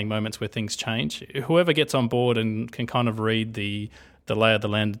defining moments where things change, whoever gets on board and can kind of read the lay of the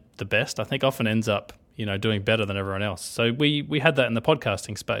land the best, I think often ends up, doing better than everyone else. So we had that in the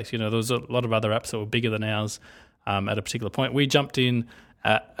podcasting space. There was a lot of other apps that were bigger than ours at a particular point. We jumped in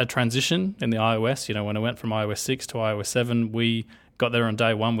at a transition in the iOS. When it went from iOS 6 to iOS 7, we got there on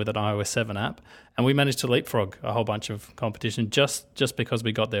day one with an iOS 7 app, and we managed to leapfrog a whole bunch of competition just because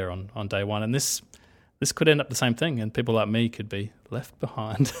we got there on day one. And this could end up the same thing, and people like me could be left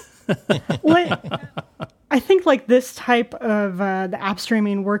behind. I think like this type of the app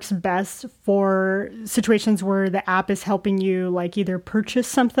streaming works best for situations where the app is helping you like either purchase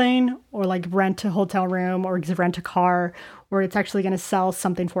something or like rent a hotel room or rent a car, or it's actually going to sell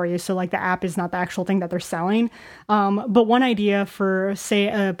something for you. So like the app is not the actual thing that they're selling. But one idea for say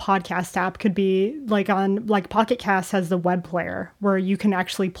a podcast app could be like Pocket Cast has the web player where you can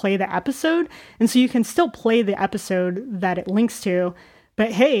actually play the episode. And so you can still play the episode that it links to.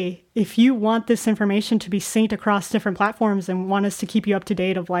 But hey, if you want this information to be synced across different platforms and want us to keep you up to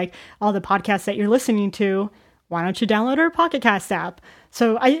date of like all the podcasts that you're listening to, why don't you download our Pocket Cast app?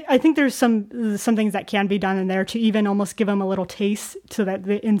 So I think there's some things that can be done in there to even almost give them a little taste so that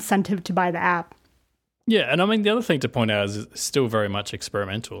the incentive to buy the app. Yeah, and I mean, the other thing to point out is it's still very much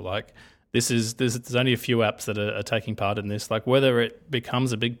experimental. Like there's only a few apps that are taking part in this. Like whether it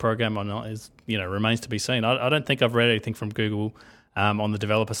becomes a big program or not is, remains to be seen. I don't think I've read anything from Google on the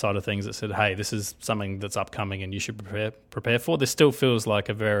developer side of things that said, hey, this is something that's upcoming and you should prepare for. This still feels like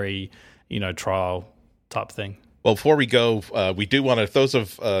a very, trial type thing. Well, before we go, we do want to, those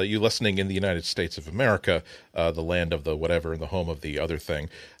of you listening in the United States of America, the land of the whatever and the home of the other thing,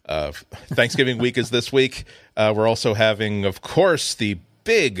 Thanksgiving week is this week. We're also having, of course, the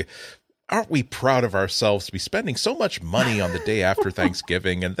big... Aren't we proud of ourselves to be spending so much money on the day after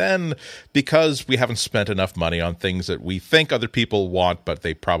Thanksgiving? And then because we haven't spent enough money on things that we think other people want, but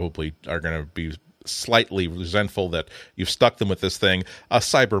they probably are going to be slightly resentful that you've stuck them with this thing,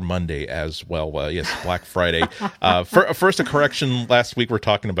 Cyber Monday as well. Yes, Black Friday. First, a correction. Last week we're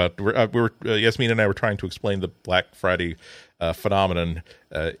talking about, Yasmin and I were trying to explain the Black Friday phenomenon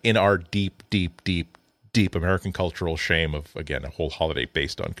in our deep American cultural shame of, again, a whole holiday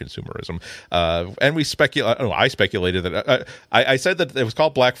based on consumerism. And I speculated that, I said that it was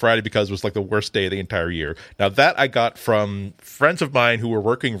called Black Friday because it was like the worst day of the entire year. Now that I got from friends of mine who were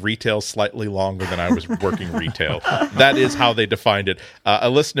working retail slightly longer than I was working retail. That is how they defined it. A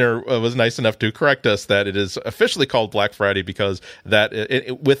listener was nice enough to correct us that it is officially called Black Friday because that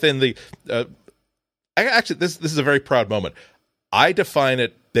within the, actually, this is a very proud moment. I define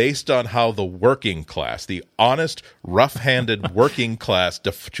it based on how the working class, the honest, rough-handed working class,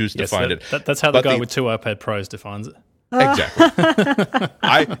 choose to find it. That's how the guy with two iPad Pros defines it. Exactly.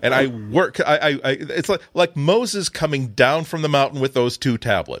 It's like Moses coming down from the mountain with those two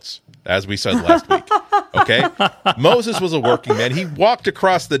tablets, as we said last week. Okay, Moses was a working man. He walked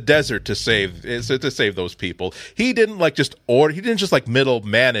across the desert to save those people. He didn't just middle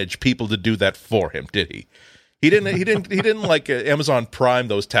manage people to do that for him, did he? He didn't like Amazon Prime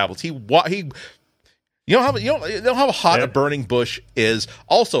those tablets. You know how hot a burning bush is.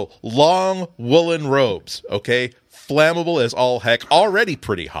 Also, long woolen robes. Okay, flammable as all heck. Already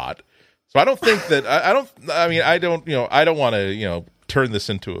pretty hot. So I don't think that I don't want to turn this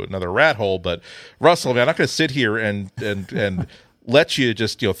into another rat hole. But Russell, man, I'm not going to sit here and let you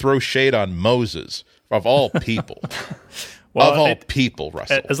just throw shade on Moses of all people. Well, of all people,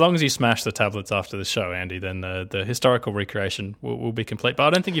 Russell. As long as you smash the tablets after the show, Andy, then the historical recreation will be complete. But I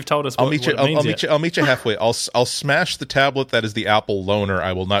don't think you've told us what it means yet. I'll meet you halfway. I'll smash the tablet that is the Apple loaner.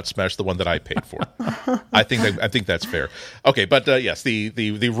 I will not smash the one that I paid for. I think that's fair. Okay, but yes,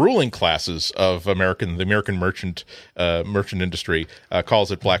 the ruling classes of the American merchant industry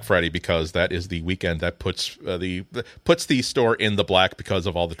calls it Black Friday because that is the weekend that puts the store in the black because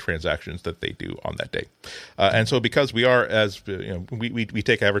of all the transactions that they do on that day. And so because we are, as we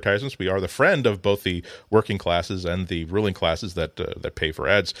take advertisements, we are the friend of both the working classes and the ruling classes that pay for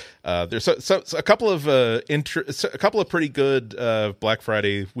ads. There's a couple of pretty good Black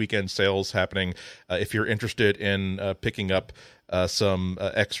Friday weekend sales happening. If you're interested in picking up some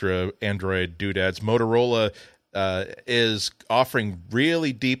extra Android doodads, Motorola is offering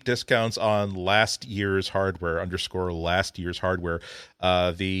really deep discounts on last year's hardware. You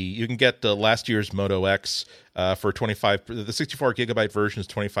can get last year's Moto X for 25. The 64 gigabyte version is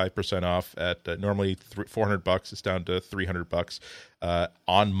 25% off at normally $400. It's down to $300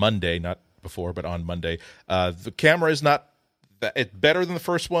 on Monday, not before, but on Monday. The camera is not it's better than the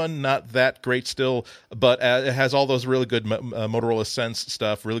first one, not that great still, but it has all those really good Motorola Sense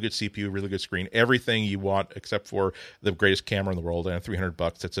stuff, really good CPU, really good screen, everything you want except for the greatest camera in the world. And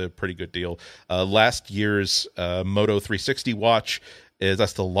 $300, that's a pretty good deal. Last year's Moto 360 watch,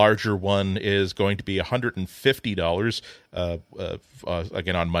 that's the larger one, is going to be $150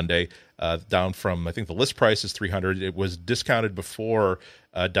 again on Monday, down from, I think the list price is $300. It was discounted before,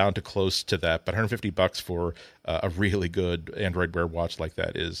 down to close to that, but $150 for a really good Android Wear watch like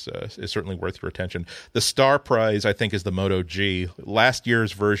that is certainly worth your attention. The star prize, I think, is the Moto G, last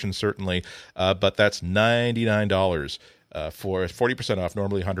year's version certainly, but that's $99. For 40% off,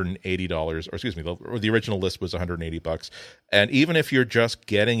 normally $180, or excuse me, the original list was $180. And even if you're just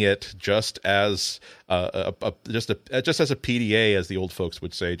getting it just as just as a PDA, as the old folks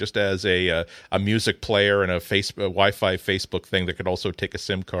would say, just as a music player and a Wi-Fi Facebook thing that could also take a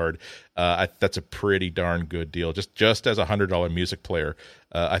SIM card, that's a pretty darn good deal. Just as a $100 music player,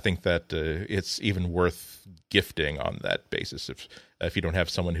 I think that it's even worth gifting on that basis if you don't have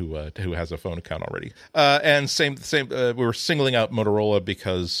someone who has a phone account already. And same we were singling out Motorola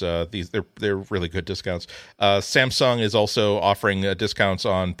because they're really good discounts. Samsung is also offering discounts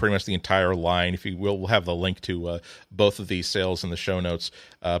on pretty much the entire line. If you will, we'll have the link to both of these sales in the show notes.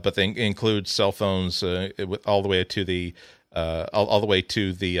 But they include cell phones all the way to the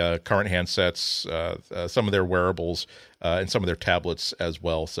current handsets, some of their wearables, and some of their tablets as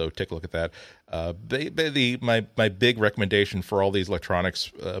well. So take a look at that. My big recommendation for all these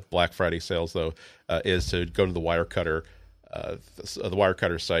electronics Black Friday sales, though, is to go to the Wirecutter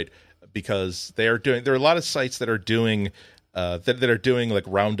site, because there are a lot of sites that are doing that are doing like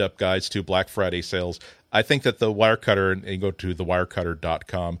roundup guides to Black Friday sales. I think that the Wirecutter, and you go to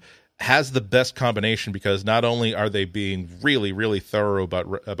thewirecutter.com, has the best combination, because not only are they being really, really thorough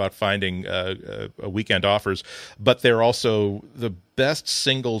about finding weekend offers, but they're also the best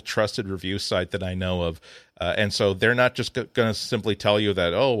single trusted review site that I know of. And so they're not just going to simply tell you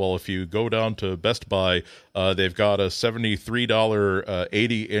that, oh, well, if you go down to Best Buy, they've got a $73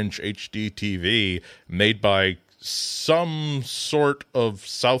 80-inch HD TV made by some sort of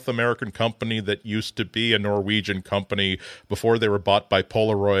South American company that used to be a Norwegian company before they were bought by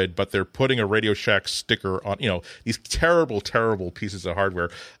Polaroid, but they're putting a Radio Shack sticker on, these terrible, terrible pieces of hardware.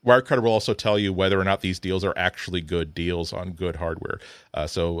 Wirecutter will also tell you whether or not these deals are actually good deals on good hardware.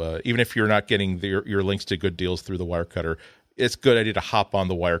 So even if you're not getting your links to good deals through the Wirecutter, it's a good idea to hop on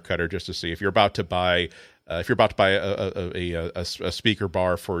the Wirecutter just to see if you're about to buy a speaker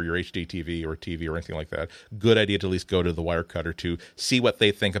bar for your HD TV or TV or anything like that. Good idea to at least go to the Wirecutter to see what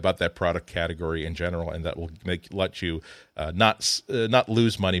they think about that product category in general, and that will let you not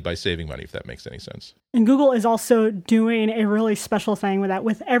lose money by saving money, if that makes any sense. And Google is also doing a really special thing with that.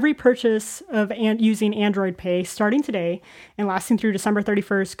 With every purchase of using Android Pay starting today and lasting through December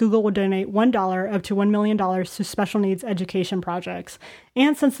 31st, Google will donate $1 up to $1 million to special needs education projects.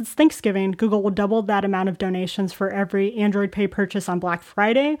 And since it's Thanksgiving, Google will double that amount of donations for every Android Pay purchase on Black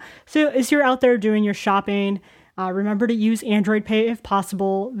Friday. So as you're out there doing your shopping, remember to use Android Pay if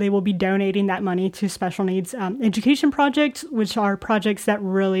possible. They will be donating that money to special needs education projects, which are projects that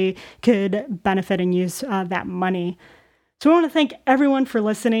really could benefit and use that money. So I want to thank everyone for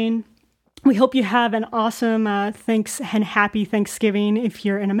listening. We hope you have an awesome thanks and happy Thanksgiving if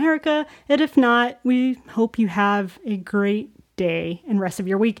you're in America. And if not, we hope you have a great day and rest of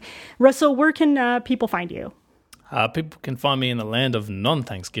your week. Russell, where can people find you? People can find me in the land of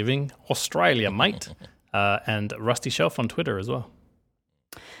non-Thanksgiving, Australia, mate. And Rusty Shelf on Twitter as well.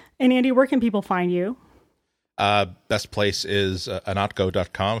 And Andy, where can people find you? Best place is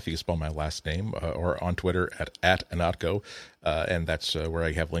anatgo.com, if you can spell my last name, or on Twitter at anatgo. And that's where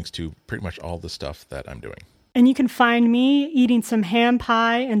I have links to pretty much all the stuff that I'm doing. And you can find me eating some ham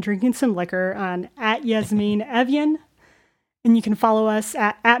pie and drinking some liquor on @Yasmin Evian. And you can follow us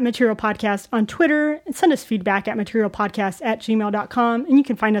at Material Podcast on Twitter, and send us feedback at materialpodcast@gmail.com. And you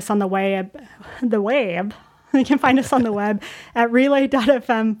can find us on the web. You can find us on the web at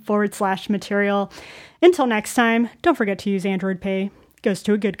relay.fm/material. Until next time, don't forget to use Android Pay. It goes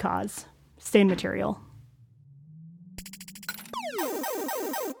to a good cause. Stay in Material.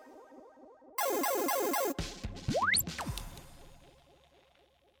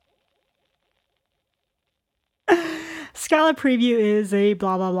 Scala Preview is a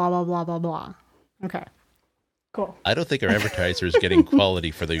blah, blah, blah, blah, blah, blah, blah. Okay, cool. I don't think our advertiser is getting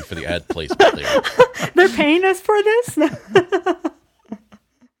quality for the ad placement there. They're paying us for this?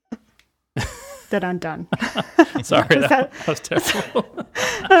 Dun. Sorry, that was terrible.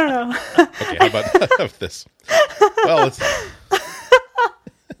 I don't know. Okay, how about this? Well,